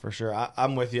 For sure.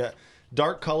 I'm with you.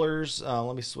 Dark colors.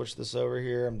 Let me switch this over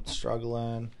here. I'm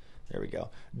struggling. There we go.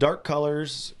 Dark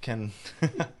colors can.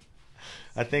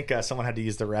 I think someone had to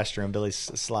use the restroom. Billy's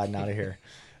sliding out of here.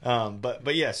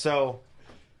 But yeah. So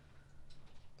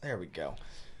there we go.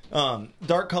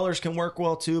 Dark colors can work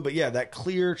well too, but yeah, that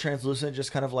clear, translucent,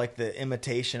 just kind of like the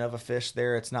imitation of a fish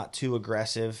there. It's not too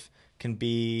aggressive. Can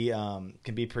be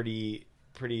pretty.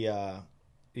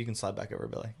 You can slide back over,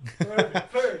 Billy.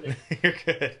 Perfect. You're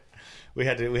good. We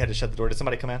had to shut the door. Did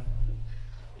somebody come in?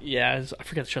 Yeah, I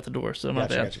forgot to shut the door, so my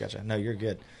bad. Gotcha. No, you're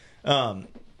good. But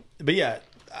yeah,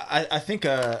 I think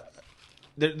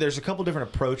there's a couple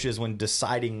different approaches when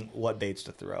deciding what baits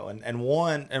to throw, and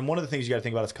one of the things you got to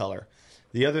think about is color.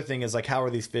 The other thing is, like, how are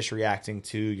these fish reacting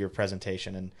to your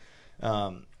presentation?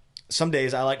 And some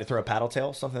days I like to throw a paddle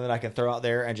tail, something that I can throw out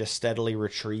there and just steadily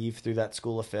retrieve through that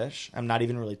school of fish. I'm not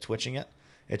even really twitching it.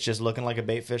 It's just looking like a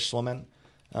bait fish swimming.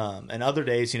 And other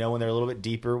days, when they're a little bit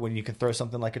deeper, when you can throw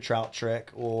something like a trout trick,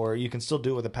 or you can still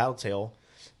do it with a paddle tail,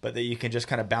 but that you can just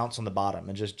kind of bounce on the bottom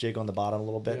and just jig on the bottom a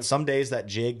little bit. Yeah. Some days that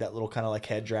jig, that little kind of like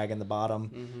head drag in the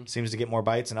bottom, seems to get more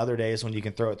bites. And other days when you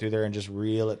can throw it through there and just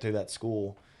reel it through that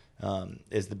school,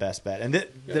 is the best bet. And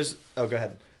there's go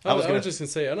ahead. I was just gonna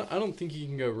say I don't think you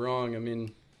can go wrong. I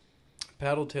mean,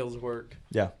 paddle tails work.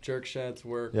 Yeah. Jerk shads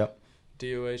work. Yep.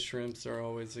 DOA shrimps are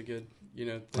always a good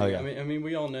thing. Oh, yeah. I mean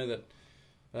we all know that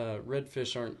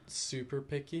redfish aren't super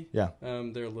picky. Yeah.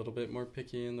 They're a little bit more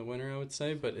picky in the winter, I would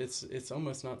say, but it's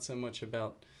almost not so much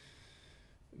about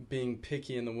being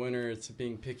picky in the winter. It's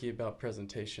being picky about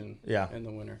presentation. Yeah. In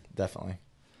the winter. Definitely.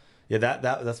 Yeah,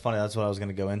 that's funny. That's what I was going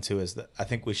to go into, is that I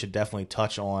think we should definitely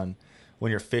touch on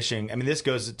when you're fishing. I mean, this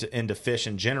goes into fish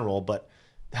in general, but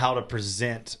how to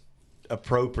present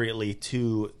appropriately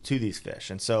to these fish.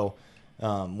 And so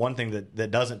one thing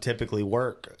that doesn't typically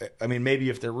work, I mean, maybe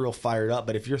if they're real fired up,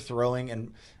 but if you're throwing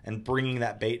and bringing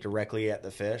that bait directly at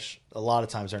the fish, a lot of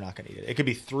times they're not going to eat it. It could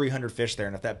be 300 fish there,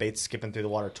 and if that bait's skipping through the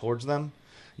water towards them,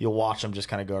 you'll watch them just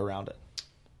kind of go around it.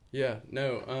 Yeah,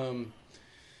 no.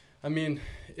 I mean,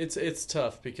 it's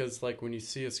tough because, like, when you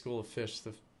see a school of fish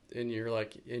and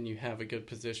you have a good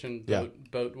position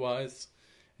boat wise,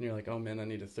 and you're like, oh man, I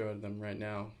need to throw at them right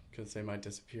now because they might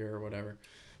disappear or whatever.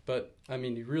 But I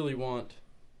mean, you really want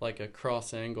like a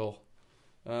cross angle,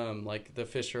 like the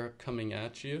fish are coming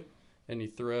at you, and you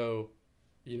throw,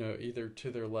 either to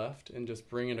their left and just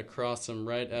bring it across them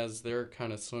right as they're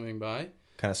kind of swimming by.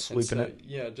 Kind of sweeping it?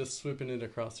 Yeah, just swooping it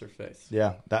across their face.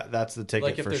 Yeah, that's the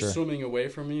ticket for sure. Like if they're swimming away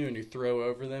from you and you throw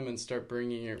over them and start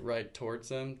bringing it right towards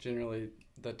them, generally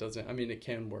that doesn't, I mean, it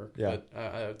can work, but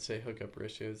I would say hookup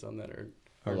ratios on that are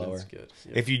or lower. Harden's good.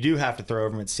 Yep. If you do have to throw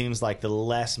over them, it seems like the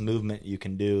less movement you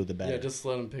can do, the better. Yeah, just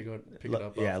let them pick it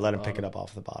up. Yeah, let them pick it up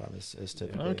off the bottom is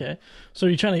typically. Okay. So are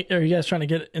you guys trying to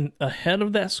get in ahead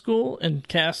of that school and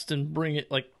cast and bring it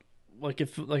like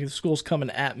if the school's coming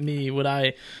at me, would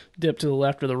I dip to the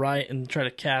left or the right and try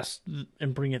to cast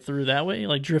and bring it through that way?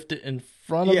 Like drift it in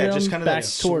front of them? Yeah, just kind of back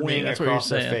like toward me. swing That's what you're across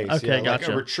their saying. face. Okay, yeah, gotcha.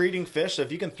 Like a retreating fish. So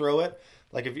if you can throw it,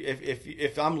 like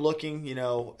if I'm looking,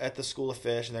 at the school of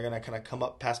fish and they're going to kind of come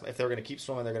up past, if they're going to keep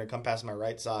swimming, they're going to come past my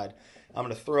right side. I'm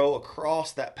going to throw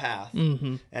across that path.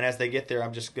 Mm-hmm. And as they get there,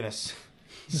 I'm just going to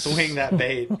swing that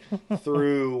bait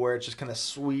through where it's just kind of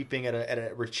sweeping at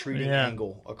a retreating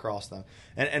angle across them.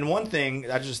 And one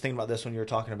thing I was just thinking about this when you were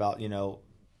talking about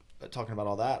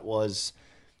all that was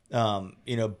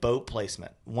boat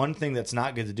placement. One thing that's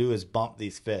not good to do is bump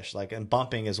these fish. And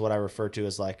bumping is what I refer to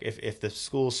as if the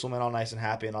school's swimming all nice and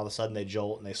happy and all of a sudden they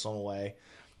jolt and they swim away.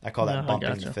 I call that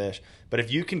bumping the fish. But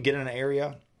if you can get in an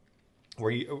area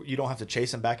where you don't have to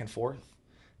chase them back and forth,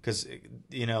 because,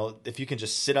 if you can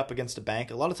just sit up against a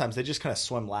bank, a lot of times they just kind of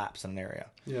swim laps in an area.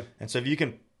 Yeah. And so if you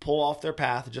can pull off their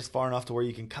path just far enough to where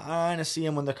you can kind of see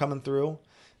them when they're coming through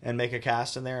and make a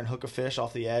cast in there and hook a fish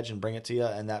off the edge and bring it to you,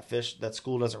 and that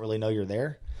school doesn't really know you're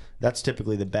there, that's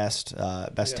typically the best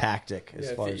tactic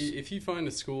as far as... If you find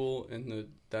a school and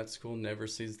that school never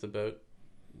sees the boat,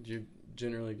 you're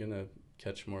generally going to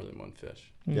catch more than one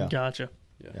fish. Yeah. Gotcha.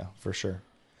 Yeah, for sure.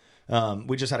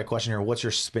 We just had a question here. What's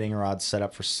your spinning rod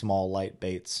setup for small, light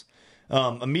baits?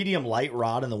 A medium light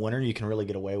rod in the winter you can really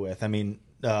get away with. I mean,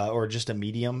 or just a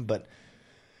medium, but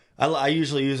I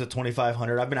usually use a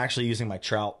 2500. I've been actually using my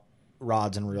trout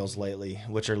rods and reels lately,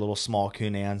 which are little small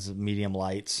Cunans, medium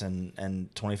lights, and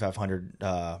 2500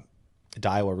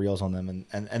 Daiwa reels on them,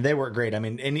 and they work great. I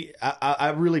mean, I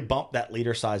really bump that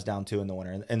leader size down too in the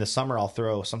winter. In the summer, I'll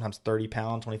throw sometimes 30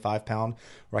 pound, 25 pound,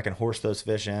 where I can horse those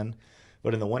fish in.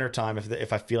 But in the wintertime,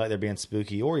 if I feel like they're being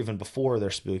spooky, or even before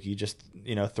they're spooky, just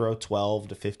throw 12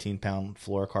 to 15 pound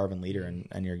fluorocarbon leader,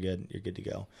 and you're good. You're good to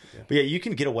go. Yeah. But yeah, you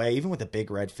can get away even with a big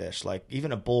redfish, like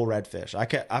even a bull redfish.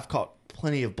 I've caught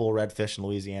plenty of bull redfish in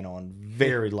Louisiana on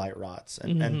very light rods,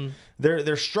 and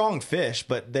they're strong fish,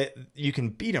 but you can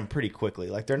beat them pretty quickly.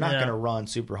 Like they're not going to run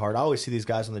super hard. I always see these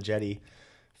guys on the jetty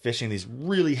fishing these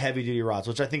really heavy duty rods,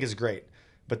 which I think is great.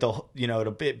 But they'll,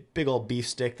 a big old beef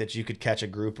stick that you could catch a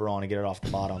grouper on and get it off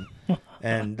the bottom.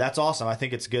 And that's awesome. I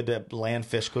think it's good to land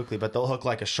fish quickly, but they'll hook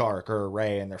like a shark or a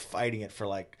ray and they're fighting it for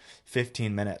like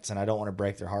 15 minutes. And I don't want to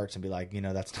break their hearts and be like,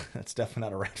 that's definitely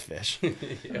not a redfish.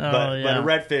 But a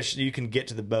redfish, you can get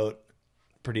to the boat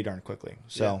pretty darn quickly.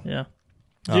 So yeah.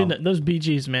 Dude, those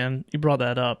BGs, man, you brought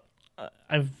that up.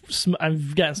 I've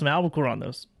gotten some albacore on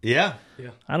those. Yeah.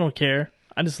 I don't care.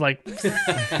 I just I'm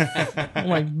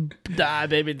like, die,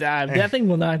 baby, die. That thing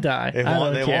will not die. They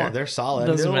won't. They're solid.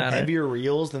 They're a little heavier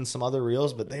reels than some other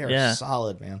reels, but they are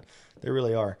solid, man. They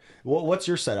really are. What's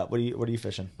your setup? What are you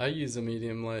fishing? I use a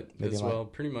medium light as well,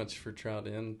 pretty much for trout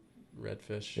and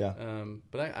redfish. Yeah.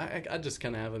 But I just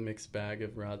kind of have a mixed bag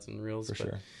of rods and reels. For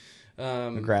sure.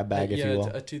 A grab bag, if you will.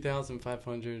 A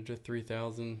 2,500 to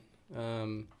 3,000.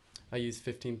 I use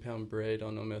 15-pound braid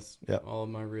on almost all of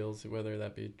my reels, whether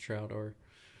that be trout or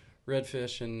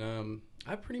redfish, and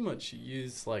I pretty much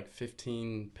use like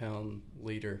 15-pound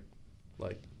leader,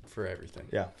 like for everything.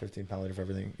 Yeah, 15-pound leader for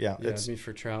everything. Yeah, it's me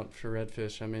for trout, for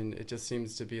redfish. I mean, it just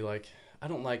seems to be like I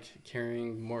don't like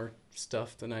carrying more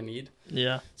stuff than I need.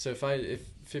 Yeah. So if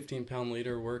 15-pound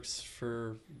leader works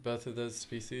for both of those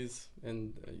species,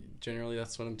 and generally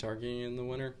that's what I'm targeting in the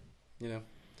winter,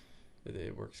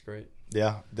 it works great.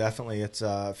 Yeah, definitely. It's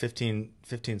 15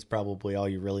 is probably all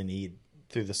you really need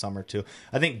through the summer too.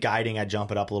 I think guiding, I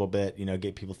jump it up a little bit,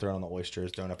 get people throwing on the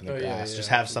oysters, throwing up in the grass. Just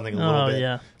have something a little bit.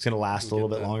 Yeah. It's going to last a little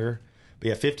bit longer. But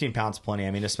yeah, 15 pounds plenty.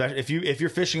 I mean, especially if you're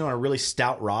fishing on a really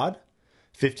stout rod,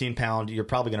 15 pound, you're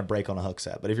probably going to break on a hook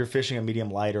set. But if you're fishing a medium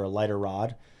light or a lighter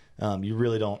rod, you're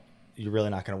really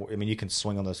not going to, you can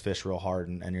swing on those fish real hard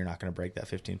and you're not going to break that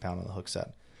 15 pound on the hook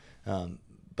set.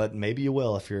 But maybe you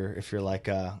will if you're like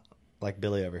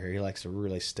Billy over here. He likes to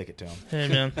really stick it to him. Hey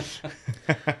man,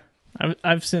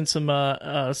 I've sent some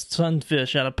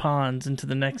sunfish out of ponds into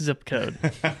the next zip code.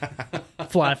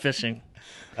 Fly fishing.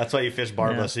 That's why you fish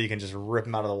barbo, so you can just rip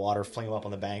them out of the water, fling them up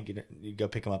on the bank. You go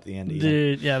pick them up at the end.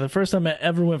 Dude, the first time I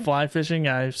ever went fly fishing,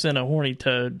 I sent a horny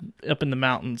toad up in the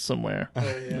mountains somewhere.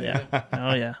 Oh yeah.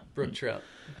 Oh yeah. Brook trout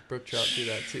do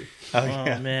that too.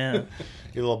 Oh man.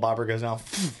 Your little bobber goes down.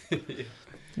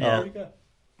 Yeah.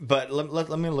 But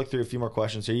let me look through a few more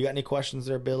questions here. You got any questions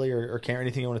there, Billy or Cameron?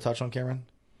 Anything you want to touch on, Cameron?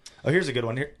 Oh, here's a good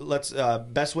one. Here, let's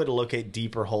best way to locate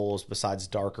deeper holes besides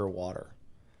darker water.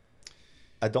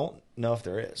 I don't know if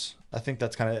there is. I think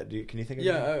that's kind of. Can you think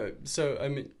of? So I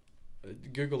mean,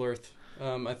 Google Earth.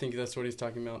 I think that's what he's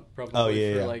talking about.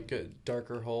 Probably for like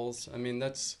darker holes. I mean,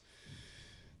 that's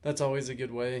always a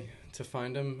good way to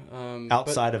find them.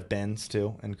 Outside of bends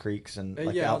too, and creeks and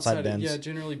like outside bends.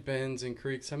 Generally bends and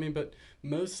creeks. I mean, but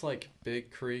most like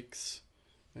big creeks.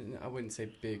 I wouldn't say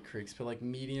big creeks, but like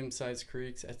medium-sized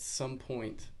creeks at some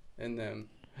point in them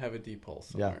have a deep hole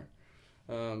somewhere.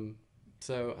 Yeah.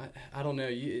 So I don't know.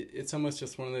 It's almost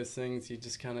just one of those things you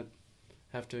just kind of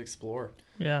have to explore.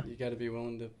 Yeah. You got to be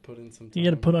willing to put in some time. You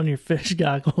got to put on your fish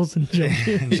goggles and jump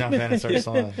in. Jump in and start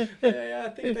swimming. Yeah, I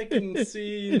think they can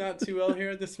see not too well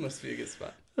here. This must be a good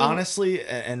spot. Honestly,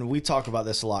 and we talk about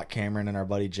this a lot, Cameron and our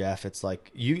buddy Jeff, it's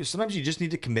like sometimes you just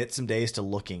need to commit some days to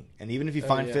looking. And even if you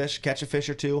find fish, catch a fish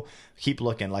or two, keep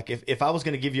looking. Like if I was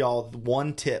going to give you all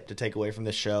one tip to take away from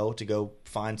this show to go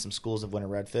find some schools of winter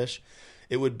redfish,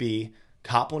 it would be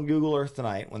hop on Google Earth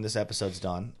tonight when this episode's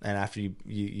done, and after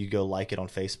you go like it on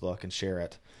Facebook and share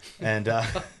it, and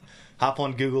hop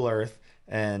on Google Earth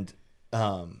and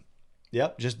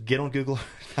just get on Google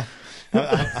Earth.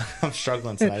 I'm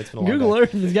struggling tonight. It's been a long Google day.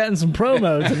 Earth has gotten some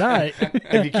promo tonight.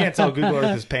 If you can't tell, Google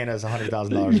Earth is paying us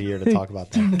 $100,000 a year to talk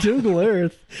about that. Google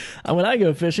Earth. When I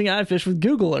go fishing, I fish with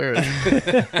Google Earth.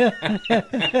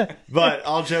 But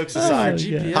all jokes aside,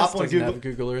 GPS hop on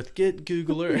Google Earth. Get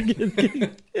Google Earth.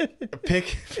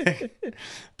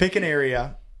 Pick an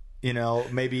area.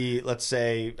 Maybe let's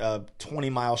say a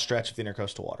 20-mile stretch of the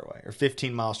Intercoastal Waterway or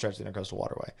 15-mile stretch of the Intercoastal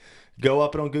Waterway. Go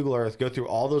up it on Google Earth. Go through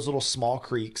all those little small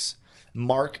creeks.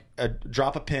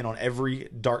 Drop a pin on every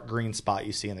dark green spot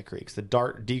you see in the creeks, the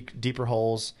dark, deeper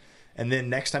holes. And then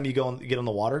next time you go and get on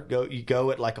the water, go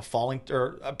at like a falling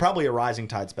or probably a rising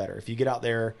tide's better. If you get out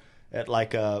there at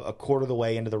like a quarter of the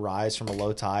way into the rise from a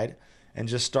low tide and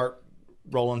just start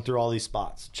rolling through all these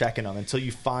spots, checking them until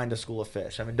you find a school of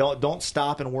fish. I mean, don't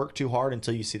stop and work too hard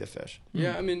until you see the fish.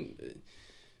 Yeah, I mean,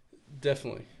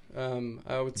 definitely.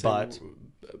 I would say,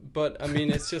 but I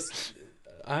mean, it's just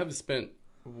I have spent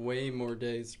way more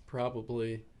days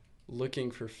probably looking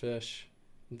for fish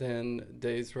than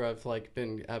days where I've like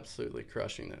been absolutely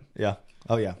crushing them. Yeah.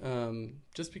 Oh yeah.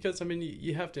 Just because I mean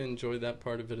you have to enjoy that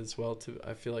part of it as well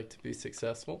I feel like to be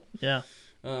successful. Yeah.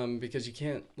 Because you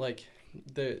can't like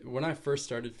when I first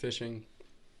started fishing,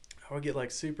 I would get like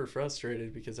super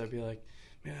frustrated because I'd be like,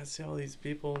 man, I see all these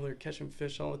people, they're catching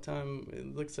fish all the time.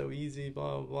 It looks so easy,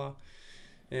 blah blah blah.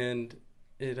 And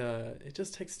it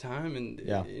just takes time, and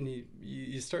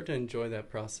you start to enjoy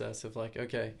that process of like,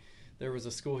 okay, there was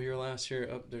a school here last year.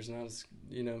 Oh, there's not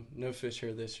no fish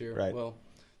here this year. Right. Well,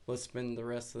 let's spend the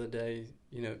rest of the day,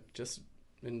 just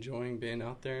enjoying being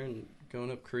out there and going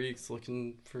up creeks,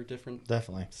 looking for different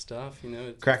stuff.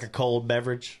 Crack a cold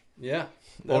beverage. Yeah.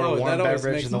 Or a warm always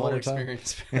beverage makes in the whole wintertime.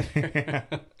 experience better.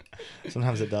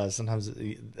 Sometimes it does. Sometimes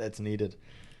that's needed.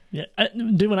 Yeah,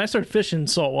 dude, when I started fishing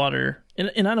saltwater,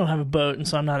 and I don't have a boat, and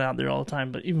so I'm not out there all the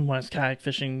time, but even when I was kayak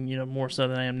fishing, more so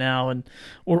than I am now, and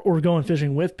or going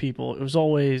fishing with people, it was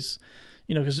always,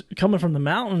 because coming from the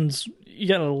mountains, you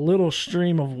got a little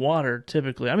stream of water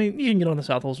typically. I mean, you can get on the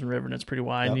South Holston River, and it's pretty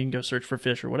wide, and you can go search for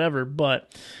fish or whatever,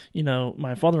 but,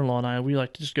 my father-in-law and I, we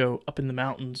like to just go up in the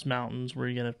mountains where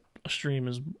you get a stream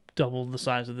is double the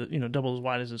size of double as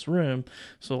wide as this room,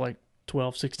 so like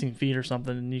 12, 16 feet or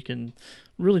something, and you can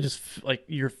really just like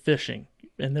you're fishing.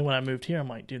 And then when I moved here, I'm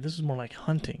like, dude, this is more like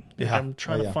hunting. Yeah. I'm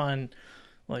trying to find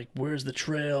like, where's the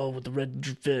trail with the red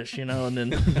fish, and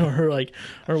then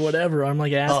or whatever. I'm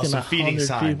like asking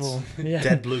 100 people. Yeah.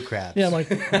 Dead blue crabs. Yeah, I'm like,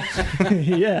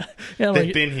 yeah. I'm They've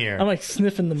like, been here. I'm like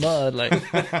sniffing the mud, like,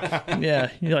 yeah,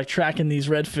 you're like tracking these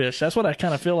redfish. That's what I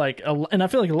kind of feel like, and I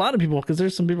feel like a lot of people, because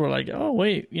there's some people who are like, oh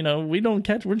wait, we don't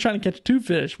catch. We're trying to catch 2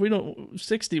 fish. We don't.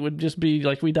 60 would just be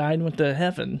like we died and went to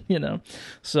heaven,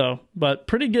 So, but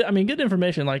pretty good. I mean, good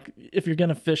information. Like if you're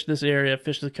gonna fish this area,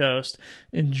 fish the coast,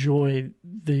 enjoy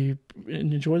the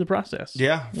process.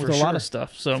 Yeah, with a lot of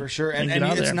stuff. So for sure, and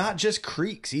it's not just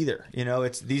creeks either.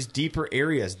 It's these deeper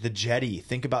areas. The jetty.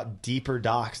 Think about deeper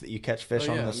docks that you catch fish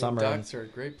on in the summer. Docks are a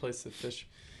great place to fish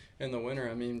in the winter.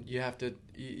 I mean, you have to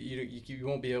you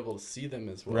won't be able to see them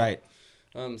as well. Right.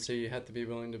 So you have to be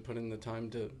willing to put in the time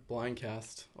to blind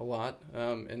cast a lot.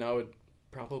 And I would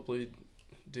probably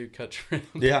do cut shrimp.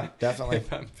 Yeah, definitely.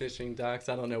 If I'm fishing docks,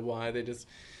 I don't know why they just.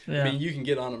 Yeah. I mean, you can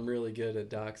get on them really good at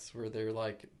docks where they're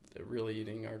like really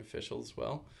eating artificial as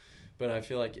well. But I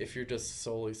feel like if you're just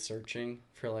solely searching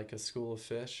for like a school of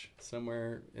fish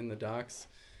somewhere in the docks,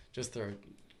 just throw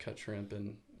cut shrimp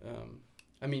and.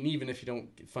 I mean, even if you don't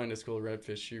find a school of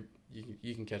redfish,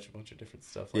 you can catch a bunch of different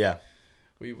stuff. Like, yeah.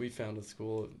 We found a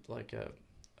school like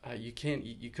you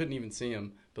couldn't even see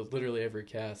them, but literally every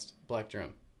cast, black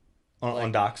drum.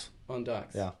 On docks? On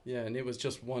docks. Yeah. Yeah, and it was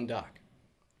just one dock.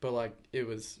 But, like, it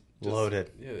was just, loaded.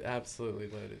 Yeah, absolutely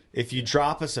loaded. If you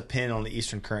drop us a pin on the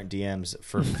Eastern Current DMs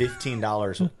for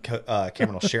 $15,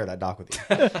 Cameron will share that dock with you.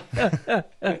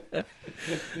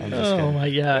 I'm just kidding. my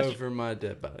gosh! Over my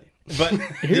dead body. But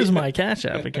Here's my Cash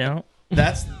App account.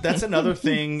 that's another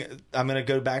thing. I'm going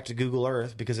to go back to Google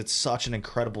Earth because it's such an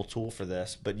incredible tool for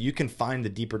this. But you can find the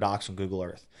deeper docks on Google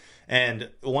Earth. And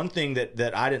one thing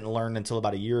that I didn't learn until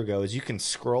about a year ago is you can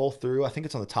scroll through, I think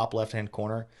it's on the top left-hand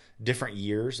corner, different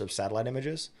years of satellite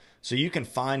images. So you can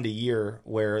find a year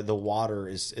where the water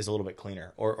is a little bit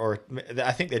cleaner. Or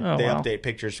I think that they update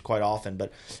pictures quite often.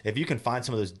 But if you can find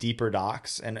some of those deeper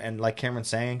docks, and like Cameron's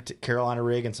saying, Carolina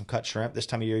rig and some cut shrimp, this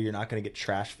time of year you're not going to get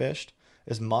trash fished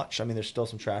as much. I mean, there's still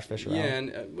some trash fish around. Yeah,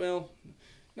 and well,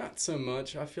 not so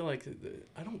much. I feel like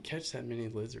I don't catch that many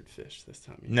lizard fish this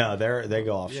time of year. No, they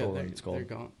go offshore when it's cold. They're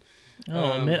gone.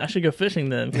 Oh man, I should go fishing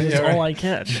then. 'Cause it's all I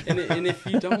catch. And if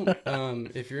you don't,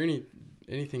 if you're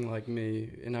anything like me,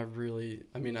 and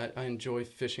I enjoy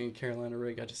fishing Carolina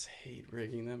rig. I just hate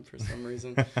rigging them for some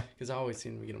reason because I always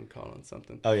seem to get them caught on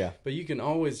something. Oh yeah. But you can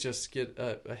always just get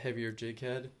a heavier jig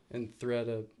head and thread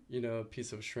a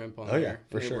piece of shrimp on there. Yeah,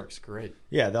 for sure. It works great.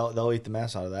 Yeah, they'll eat the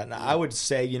mess out of that. And I would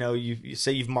say, you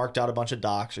say you've marked out a bunch of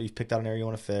docks or you've picked out an area you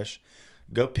want to fish,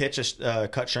 go pitch a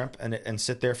cut shrimp and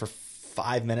sit there for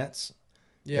 5 minutes.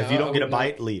 Yeah, if you don't get a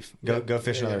bite, leave. Go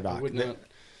fish another dock.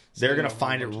 They're going to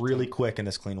find it really quick in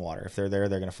this clean water. If they're there,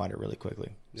 they're going to find it really quickly.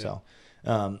 Yeah.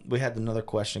 So we had another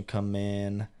question come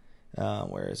in.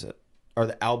 Where is it? Are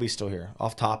the Albies still here?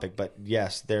 Off topic, but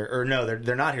yes, they're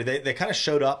not here. They kind of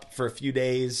showed up for a few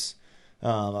days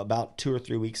about 2 or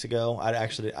 3 weeks ago.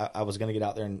 I was going to get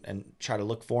out there and try to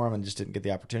look for them and just didn't get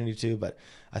the opportunity to. But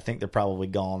I think they're probably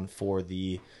gone for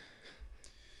the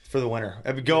winter.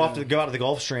 I mean, go out to the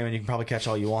Gulf Stream and you can probably catch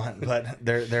all you want, but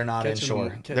they're not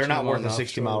inshore. They're not worth a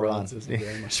 60-mile run.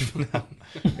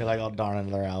 You're like, oh darn,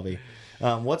 another Albie.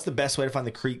 What's the best way to find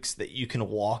the creeks that you can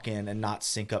walk in and not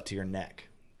sink up to your neck?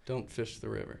 Don't fish the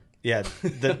river. Yeah,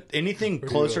 anything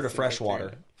closer to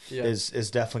freshwater is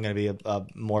definitely going to be a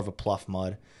more of a pluff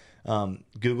mud.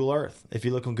 Google Earth. If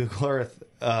you look on Google Earth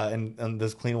and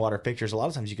those clean water pictures, a lot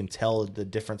of times you can tell the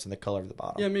difference in the color of the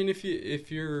bottom. Yeah, I mean, if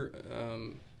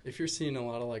you're seeing a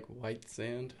lot of like white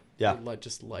sand, like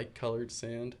just light colored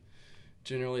sand,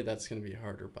 generally that's going to be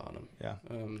harder bottom. Yeah.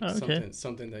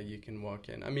 Something that you can walk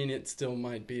in. I mean, it still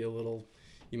might be a little.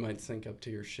 You might sink up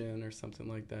to your shin or something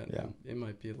like that. Yeah. It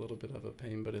might be a little bit of a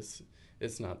pain, but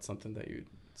it's not something that you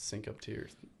sink up to your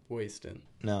waist in.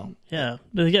 No. Yeah.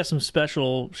 But they got some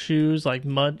special shoes like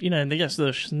mud, and they got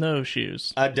those snow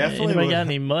shoes. I definitely Anybody got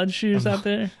any mud shoes out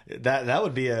there? That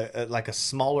would be a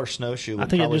smaller snowshoe. I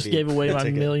think I just gave away my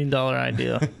 $1 million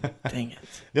idea. Dang it.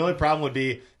 The only problem would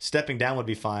be stepping down would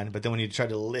be fine, but then when you try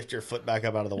to lift your foot back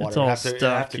up out of the water, it's all you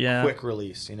have to quick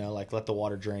release, like let the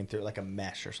water drain through like a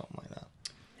mesh or something like that.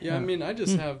 Yeah, I mean, I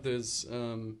just have those.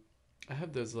 I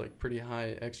have those like pretty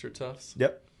high extra toughs.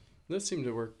 Yep. Those seem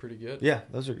to work pretty good. Yeah,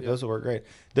 those will work great.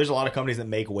 There's a lot of companies that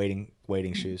make wading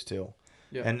shoes too.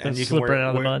 Yeah, and you can slip right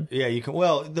out of the mud. Yeah, you can.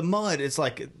 Well, the mud, it's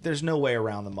like there's no way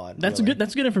around the mud. That's really.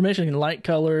 That's good information. Light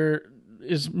color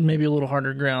is maybe a little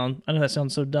harder ground. I know that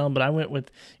sounds so dumb, but I went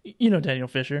with Daniel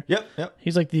Fisher. Yep.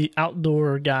 He's like the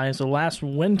outdoor guy. So last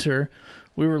winter,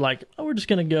 we were like, we're just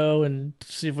going to go and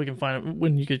see if we can find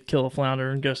when you could kill a flounder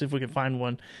and go see if we can find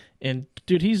one. And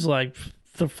dude, he's like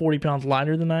 40 pounds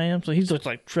lighter than I am. So he's just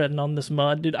like treading on this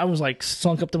mud. Dude, I was like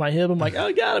sunk up to my hip. I'm like,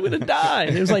 oh God, I'm going to die.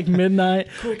 It was like midnight.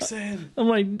 Quicksand. I'm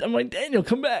like, Daniel,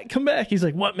 come back. He's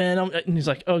like, what, man? And he's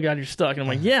like, oh God, you're stuck. And I'm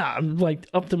like, yeah, I'm like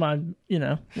up to my,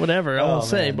 whatever I won't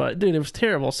say. But dude, it was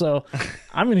terrible. So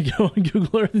I'm going to go on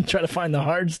Google Earth and try to find the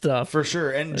hard stuff. For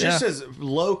sure. And just as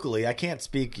locally, I can't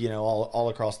speak, all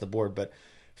across the board, but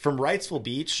from the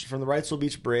Wrightsville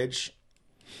Beach Bridge,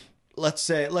 let's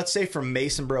say from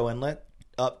Masonboro Inlet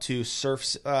up to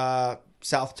South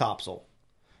Topsail,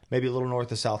 maybe a little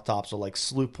north of South Topsail, like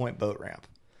Slough Point boat ramp.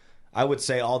 I would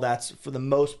say all that's, for the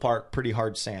most part, pretty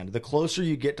hard sand. The closer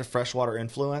you get to freshwater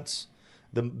influence,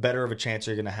 the better of a chance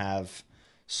you're going to have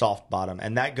soft bottom.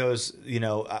 And that goes,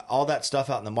 all that stuff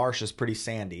out in the marsh is pretty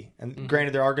sandy. And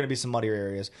granted, there are going to be some muddier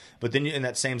areas. But then in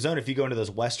that same zone, if you go into those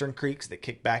western creeks that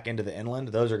kick back into the inland,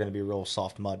 those are going to be real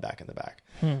soft mud back in the back.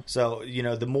 So,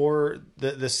 the more,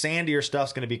 the sandier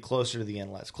stuff's going to be closer to the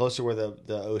inlets, closer where the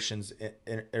ocean's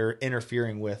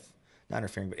interacting with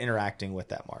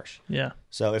that marsh. Yeah.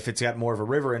 So if it's got more of a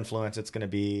river influence, it's going to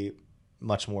be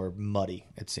much more muddy,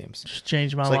 it seems. Just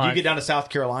changed my It's life. like you get down to South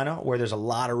Carolina where there's a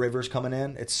lot of rivers coming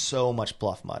in. It's so much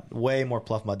bluff mud, way more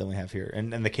bluff mud than we have here.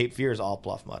 And the Cape Fear is all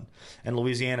bluff mud. And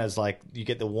Louisiana is like you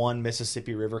get the one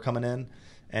Mississippi River coming in,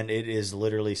 and it is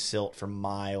literally silt for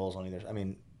miles on either. I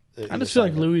mean, I just feel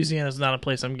like Louisiana is not a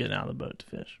place I'm getting out of the boat to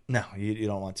fish. No, you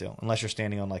don't want to unless you're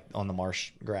standing on the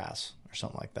marsh grass or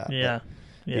something like that. Yeah,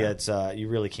 but, yeah. It's you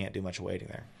really can't do much wading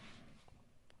there.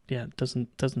 Yeah, it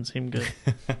doesn't seem good.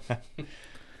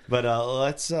 But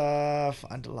let's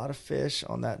find a lot of fish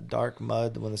on that dark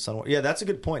mud when the sun. Yeah, that's a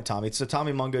good point, Tommy. So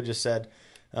Tommy Mungo just said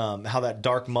how that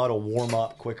dark mud will warm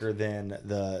up quicker than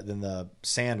the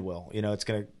sand will. You know, it's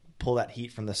going to pull that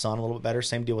heat from the sun a little bit better.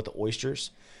 Same deal with the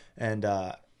oysters, and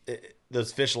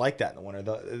those fish like that in the winter.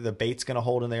 The bait's going to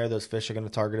hold in there. Those fish are going to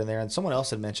target in there. And someone else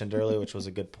had mentioned earlier, which was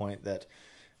a good point, that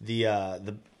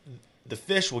the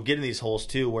fish will get in these holes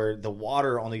too, where the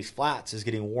water on these flats is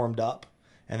getting warmed up,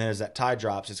 and then as that tide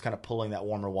drops, it's kind of pulling that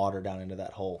warmer water down into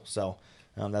that hole. So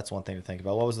that's one thing to think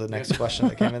about. What was the next question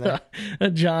that came in there?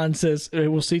 John says,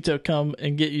 will Cito come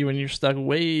and get you when you're stuck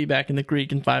way back in the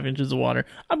creek in 5 inches of water?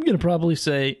 I'm going to probably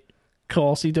say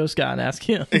call Cito Scott and ask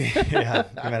him. Yeah,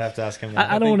 you might have to ask him.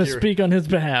 I don't want to speak on his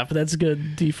behalf, but that's a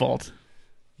good default.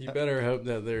 You better hope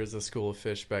that there's a school of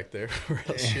fish back there, or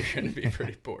else you're going to be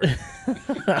pretty poor.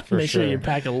 Make sure you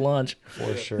pack a lunch.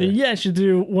 For sure. Yeah, you should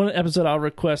do one episode I'll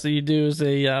request that you do is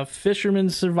a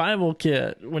fisherman's survival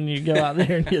kit when you go out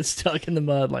there and get stuck in the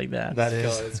mud like that.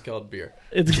 It's called beer.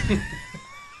 It's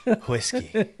whiskey.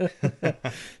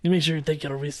 You make sure you take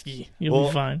your whiskey. You'll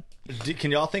be fine.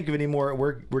 Can y'all think of any more?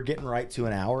 We're getting right to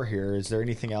an hour here. Is there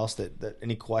anything else that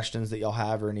any questions that y'all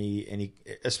have, or any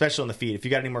especially on the feed? If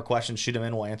you got any more questions, shoot them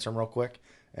in. We'll answer them real quick.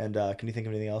 And can you think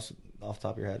of anything else off the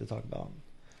top of your head to talk about?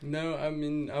 No, I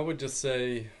mean, I would just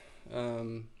say,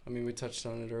 we touched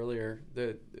on it earlier,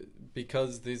 that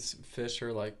because these fish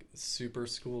are like super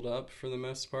schooled up for the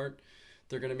most part,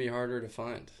 they're going to be harder to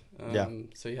find.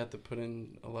 So you have to put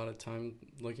in a lot of time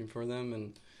looking for them,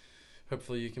 and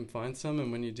hopefully you can find some.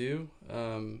 And when you do,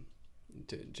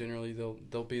 generally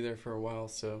they'll be there for a while.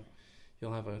 So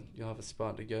you'll have a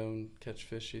spot to go and catch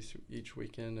fish each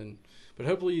weekend. But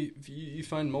hopefully you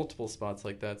find multiple spots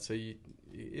like that. So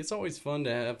it's always fun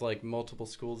to have like multiple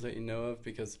schools that you know of,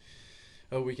 because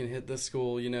we can hit this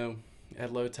school,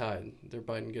 at low tide. They're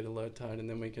biting good at low tide, and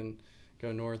then we can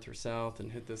go north or south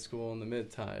and hit this school in the mid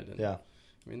tide. And yeah,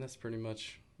 I mean, that's pretty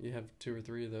much, you have 2 or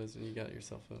 3 of those and you got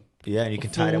yourself and you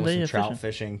can tie it in with some trout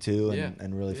fishing too,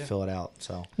 and really fill it out.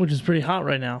 So, which is pretty hot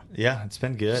right now. Yeah, it's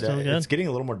been good. Good. It's getting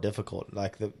a little more difficult.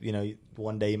 Like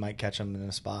one day you might catch them in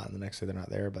a spot, and the next day they're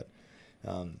not there. But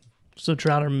so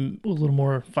trout are a little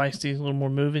more feisty, a little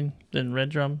more moving than red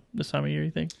drum this time of year.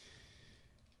 You think?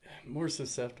 More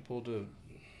susceptible to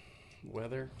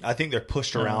weather. I think they're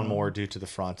pushed around more due to the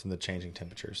front and the changing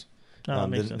temperatures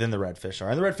than the redfish are,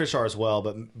 and the redfish are as well,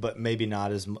 but maybe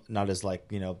not as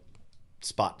like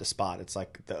spot to spot. It's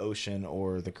like the ocean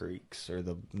or the creeks or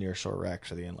the near shore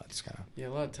wrecks or the inlets kind of. Yeah, a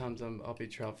lot of times I'll be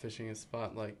trout fishing a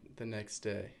spot like the next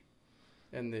day,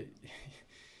 and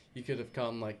you could have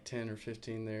caught like 10 or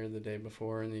 15 there the day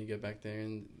before, and then you get back there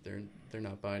and they're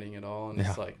not biting at all, and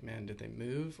it's like, man, did they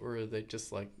move or are they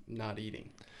just like not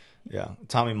eating? Yeah,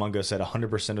 Tommy Mungo said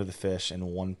 100% of the fish and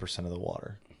 1% of the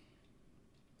water,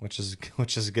 which is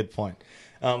a good point.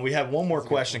 We have one more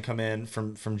question come in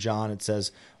from John. It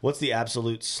says, "What's the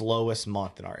absolute slowest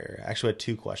month in our area?" Actually, we had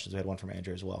 2 questions. We had one from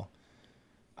Andrew as well.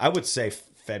 I would say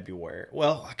February.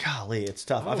 Well, golly, it's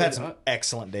tough. I've had some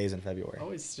excellent days in February. I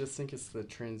always just think it's the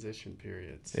transition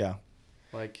periods. Yeah,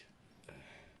 like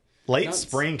late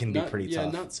spring can be pretty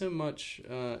tough. Yeah, not so much.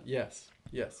 Yes.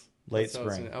 Late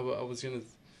spring. I was gonna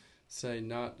say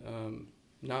not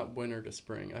winter to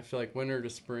spring. I feel like winter to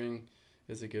spring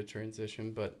is a good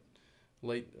transition, but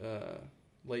late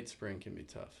spring can be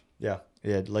tough. Yeah,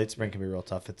 late spring can be real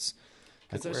tough. It's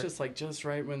because that's just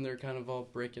right when they're kind of all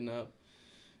breaking up,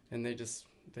 and they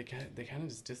kind of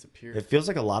just disappear. It feels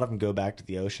like a lot of them go back to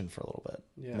the ocean for a little bit.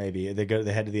 Yeah. Maybe they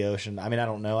head to the ocean. I mean, I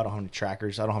don't know. I don't have any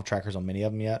trackers. I don't have trackers on many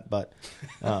of them yet, but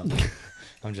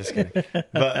I'm just kidding.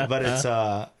 But it's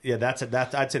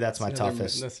I'd say that's my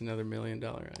toughest. That's another $1 million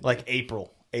idea. Like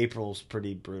April's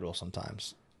pretty brutal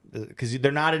sometimes, because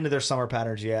they're not into their summer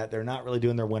patterns yet. They're not really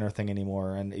doing their winter thing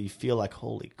anymore, and you feel like,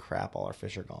 holy crap, all our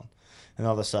fish are gone. And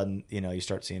all of a sudden, you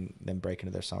start seeing them break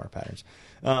into their summer patterns.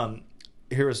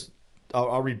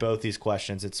 I'll read both these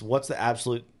questions. It's what's the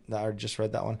absolute. I just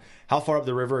read that one. How far up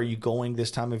the river are you going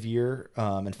this time of year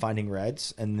and finding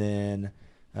reds? And then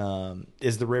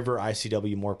is the river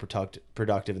ICW more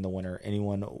productive in the winter?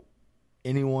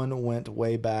 Anyone went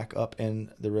way back up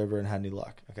in the river and had any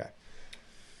luck? Okay.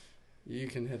 You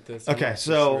can hit this. Okay,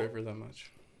 so the river that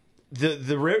much.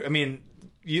 The river. I mean,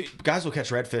 you guys will catch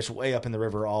redfish way up in the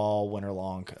river all winter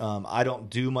long. I don't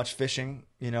do much fishing,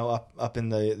 up in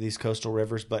these coastal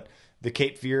rivers, but the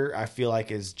Cape Fear I feel like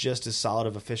is just as solid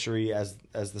of a fishery as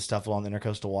the stuff along the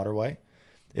Intercoastal Waterway.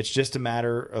 It's just a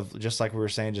matter of, just like we were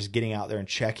saying, just getting out there and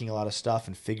checking a lot of stuff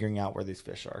and figuring out where these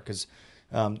fish are. Because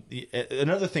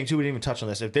another thing too, we didn't even touch on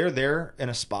this. If they're there in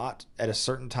a spot at a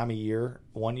certain time of year,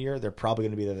 one year, they're probably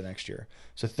going to be there the next year.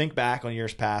 So think back on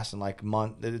years past and like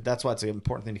month. That's why it's an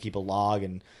important thing to keep a log,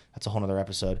 and that's a whole other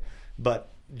episode.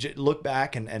 But look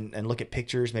back and look at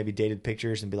pictures, maybe dated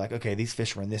pictures, and be like, okay, these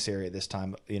fish were in this area this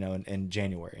time, in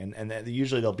January, and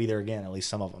usually they'll be there again, at least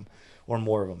some of them, or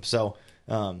more of them. So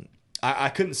I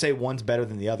couldn't say one's better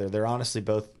than the other. They're honestly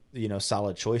both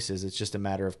solid choices. It's just a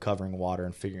matter of covering water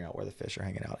and figuring out where the fish are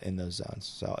hanging out in those zones.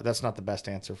 So that's not the best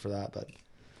answer for that, but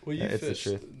you it's fished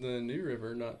the truth. The New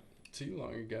River not too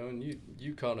long ago, and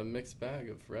you caught a mixed bag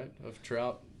of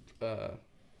trout.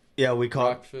 Yeah, we caught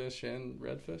rockfish and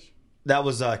redfish. That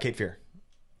was Cape Fear,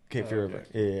 Fear okay. River.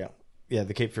 Yeah.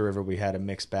 The Cape Fear River. We had a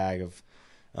mixed bag of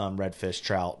redfish,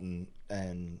 trout,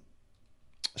 and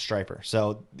striper.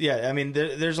 So yeah, I mean,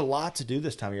 there's a lot to do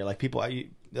this time of year. Like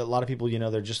a lot of people,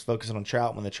 they're just focusing on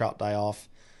trout. When the trout die off,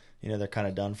 they're kind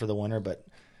of done for the winter. But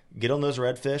get on those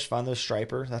redfish, find those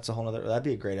striper. That's a whole other. That'd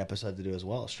be a great episode to do as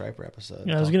well, a striper episode.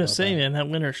 Yeah, I was gonna say, man, that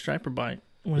winter striper bite.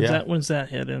 When's that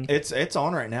hitting? It's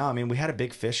on right now. I mean, we had a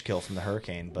big fish kill from the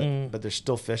hurricane, but there's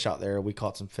still fish out there. We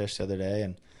caught some fish the other day,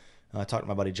 and I talked to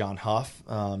my buddy John Huff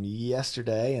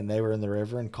yesterday, and they were in the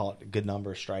river and caught a good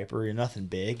number of striper. Nothing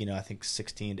big, I think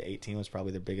 16 to 18 was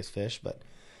probably their biggest fish, but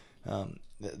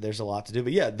there's a lot to do.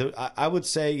 But yeah, I would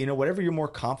say, whatever you're more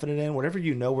confident in, whatever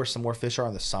where some more fish are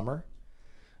in the summer,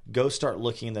 go start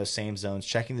looking in those same zones,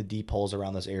 checking the deep holes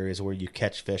around those areas where you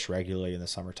catch fish regularly in the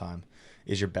summertime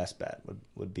is your best bet,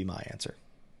 would be my answer.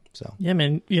 So yeah,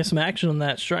 man, you get some action on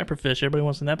that striper fish. Everybody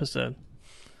wants an episode.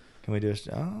 Can we do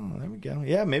there we go.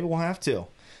 Yeah, maybe we'll have to.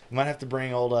 We might have to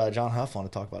bring old John Huff on to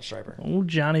talk about striper. Old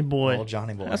Johnny boy.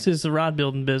 That's his rod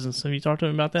building business. Have you talked to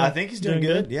him about that? I think he's doing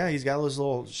good. Yeah, he's got his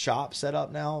little shop set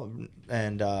up now,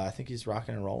 and I think he's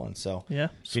rocking and rolling. So yeah,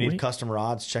 if you need custom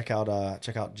rods, check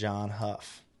out John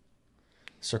Huff.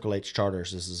 Circle H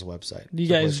Charters is his website. Do you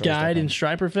guys guide in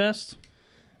Striper Fest?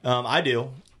 I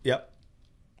do. Yep,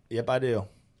 I do.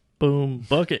 Boom,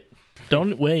 book it.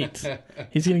 Don't wait.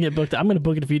 He's gonna get booked. I'm gonna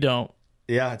book it if you don't.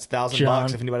 Yeah, it's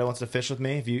 $1,000 if anybody wants to fish with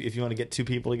me. If you want to get two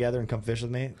people together and come fish with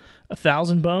me.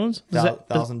 1,000 bones.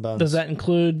 1,000 bones. Does that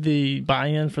include the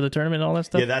buy-in for the tournament and all that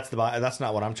stuff? Yeah, that's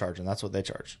not what I'm charging. That's what they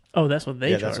charge. Oh, that's what they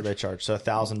charge. Yeah, that's what they charge. So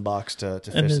 $1,000 to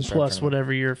fish. And then the plus tournament.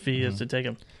 whatever your fee is to take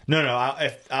them. No.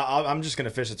 I'm just gonna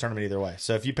fish the tournament either way.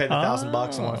 So if you pay the $1,000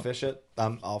 and want to fish it,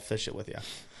 I'll fish it with you.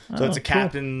 So it's a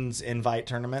captain's invite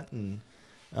tournament, and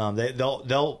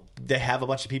they have a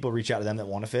bunch of people reach out to them that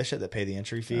want to fish it, that pay the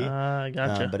entry fee.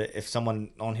 Gotcha. But if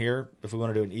someone on here, if we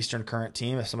want to do an Eastern Current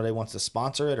team, if somebody wants to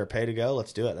sponsor it or pay to go,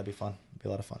 let's do it. That'd be fun. It'd be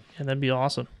a lot of fun. Yeah, that'd be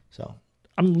awesome. So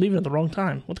I'm leaving at the wrong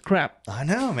time. What the crap? I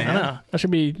know, man. I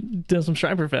should be doing some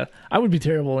Striper Fest. I would be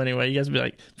terrible anyway. You guys would be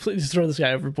like, please throw this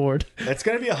guy overboard. It's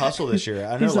going to be a hustle this year.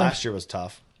 I know last year was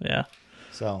tough. Yeah.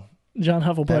 So John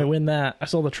Huff will probably win that. I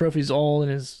saw the trophies all in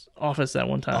his office that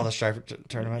one time. All the Striper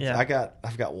tournaments? Yeah.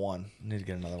 I've got one. I need to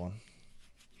get another one.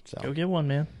 So go get one,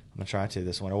 man. I'm going to try to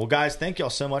this winter. Well, guys, thank y'all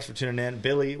so much for tuning in.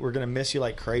 Billy, we're going to miss you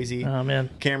like crazy. Oh, man.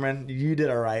 Cameron, you did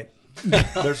all right.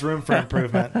 There's room for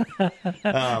improvement.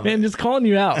 Man, just calling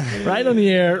you out right on the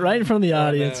air, right in front of the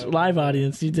audience, live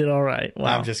audience. You did all right.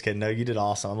 Wow. I'm just kidding. No, you did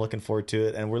awesome. I'm looking forward to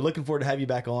it, and we're looking forward to have you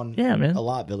back on. Yeah, man. A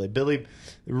lot, Billy. Billy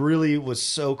really was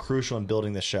so crucial in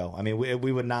building this show. I mean,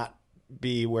 we would not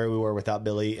be where we were without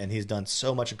Billy, and he's done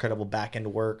so much incredible back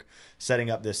end work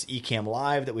setting up this Ecamm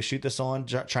Live that we shoot this on,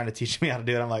 trying to teach me how to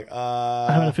do it. I'm like,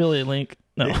 I have an affiliate link.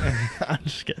 No, I'm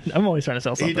just kidding. I'm always trying to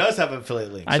sell something. He does have an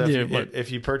affiliate link. I so do.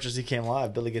 If you purchase Ecamm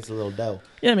Live, Billy gets a little dough.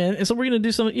 Yeah, man. And so we're gonna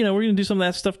do some. We're gonna do some of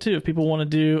that stuff too. If people want to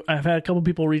do, I've had a couple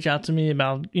people reach out to me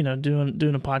about doing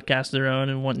a podcast of their own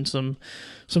and wanting some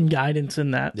guidance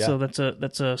in that. Yeah. So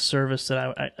that's a service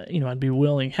that I'd be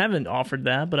willing. Haven't offered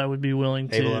that, but I would be willing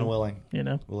to. Able and willing.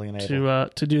 Willing and able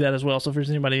to do that as well. So if there's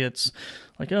anybody that's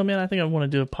like, oh man, I think I want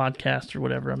to do a podcast or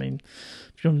whatever. I mean,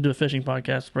 if you want to do a fishing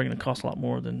podcast, it's probably going to cost a lot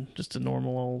more than just a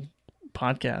normal old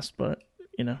podcast, but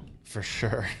for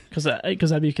sure,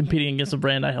 because I'd be competing against a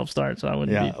brand I helped start, so I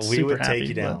wouldn't be super we would happy, take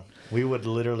you down. We would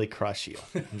literally crush you.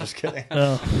 I'm just kidding.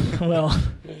 Well,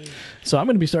 so I'm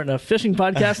going to be starting a fishing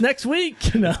podcast next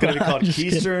week. No, it's going to be called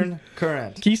Keystern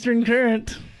Current. Keystern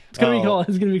Current. It's going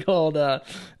to be called.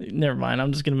 Never mind.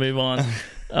 I'm just going to move on.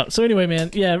 So anyway, man,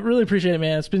 yeah, really appreciate it,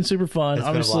 man. It's been super fun. It's been a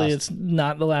Obviously, blast. it's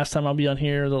not the last time I'll be on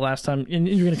here. Or the last time, and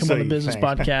you're going to come So on the you business think.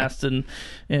 podcast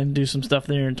and do some stuff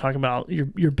there and talk about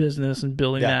your business and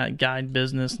building Yeah. that guide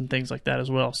business and things like that as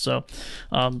well. So,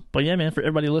 but yeah, man, for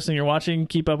everybody listening or watching,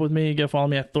 keep up with me. Go follow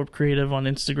me at Thorpe Creative on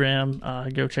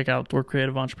Instagram. Go check out Thorpe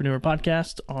Creative Entrepreneur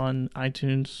Podcast on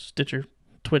iTunes, Stitcher,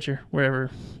 Twitcher, wherever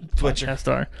podcasts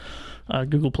are.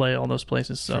 Google Play, all those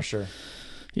places. So For sure.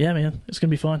 yeah, man, it's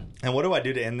gonna be fun. And what do I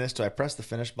do to end this? Do I press the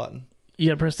finish button? You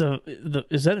gotta press the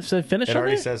is that say finish? It on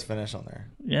already there? says finish on there.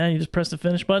 Yeah, you just press the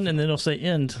finish button and then it'll say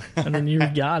end, and then you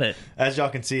got it. As y'all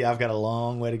can see, I've got a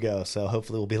long way to go, so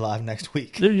hopefully we'll be live next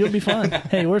week. Dude, you'll be fine.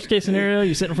 Hey, worst case scenario,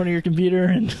 you sit in front of your computer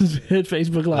and just hit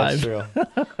Facebook That's Live.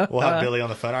 true. We'll have Billy on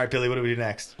the phone. All right, Billy, what do we do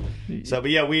next? So, but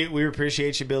yeah, we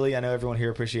appreciate you, Billy. I know everyone here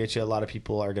appreciates you. A lot of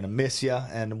people are going to miss you,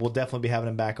 and we'll definitely be having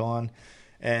him back on.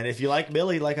 And if you like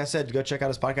Billy, like I said, go check out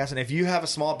his podcast. And if you have a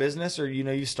small business or,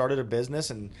 you started a business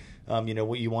and,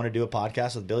 what you want to do a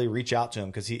podcast with Billy, reach out to him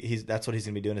because he's that's what he's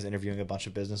going to be doing is interviewing a bunch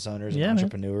of business owners and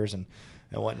entrepreneurs and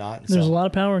whatnot. There's a lot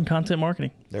of power in content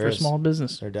marketing for a small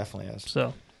business. There definitely is.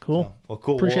 So, cool. So, well,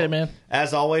 cool. Appreciate it, man.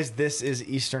 As always, this is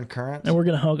Eastern Current. And we're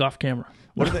going to hug off camera.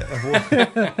 What do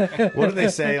they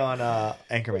say on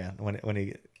Anchorman when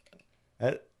he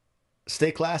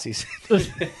stay classy? Stay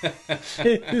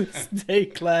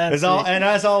classy. And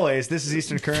as always, this is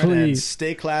Eastern Current and Please.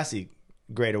 stay classy,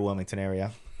 Greater Wilmington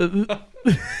area.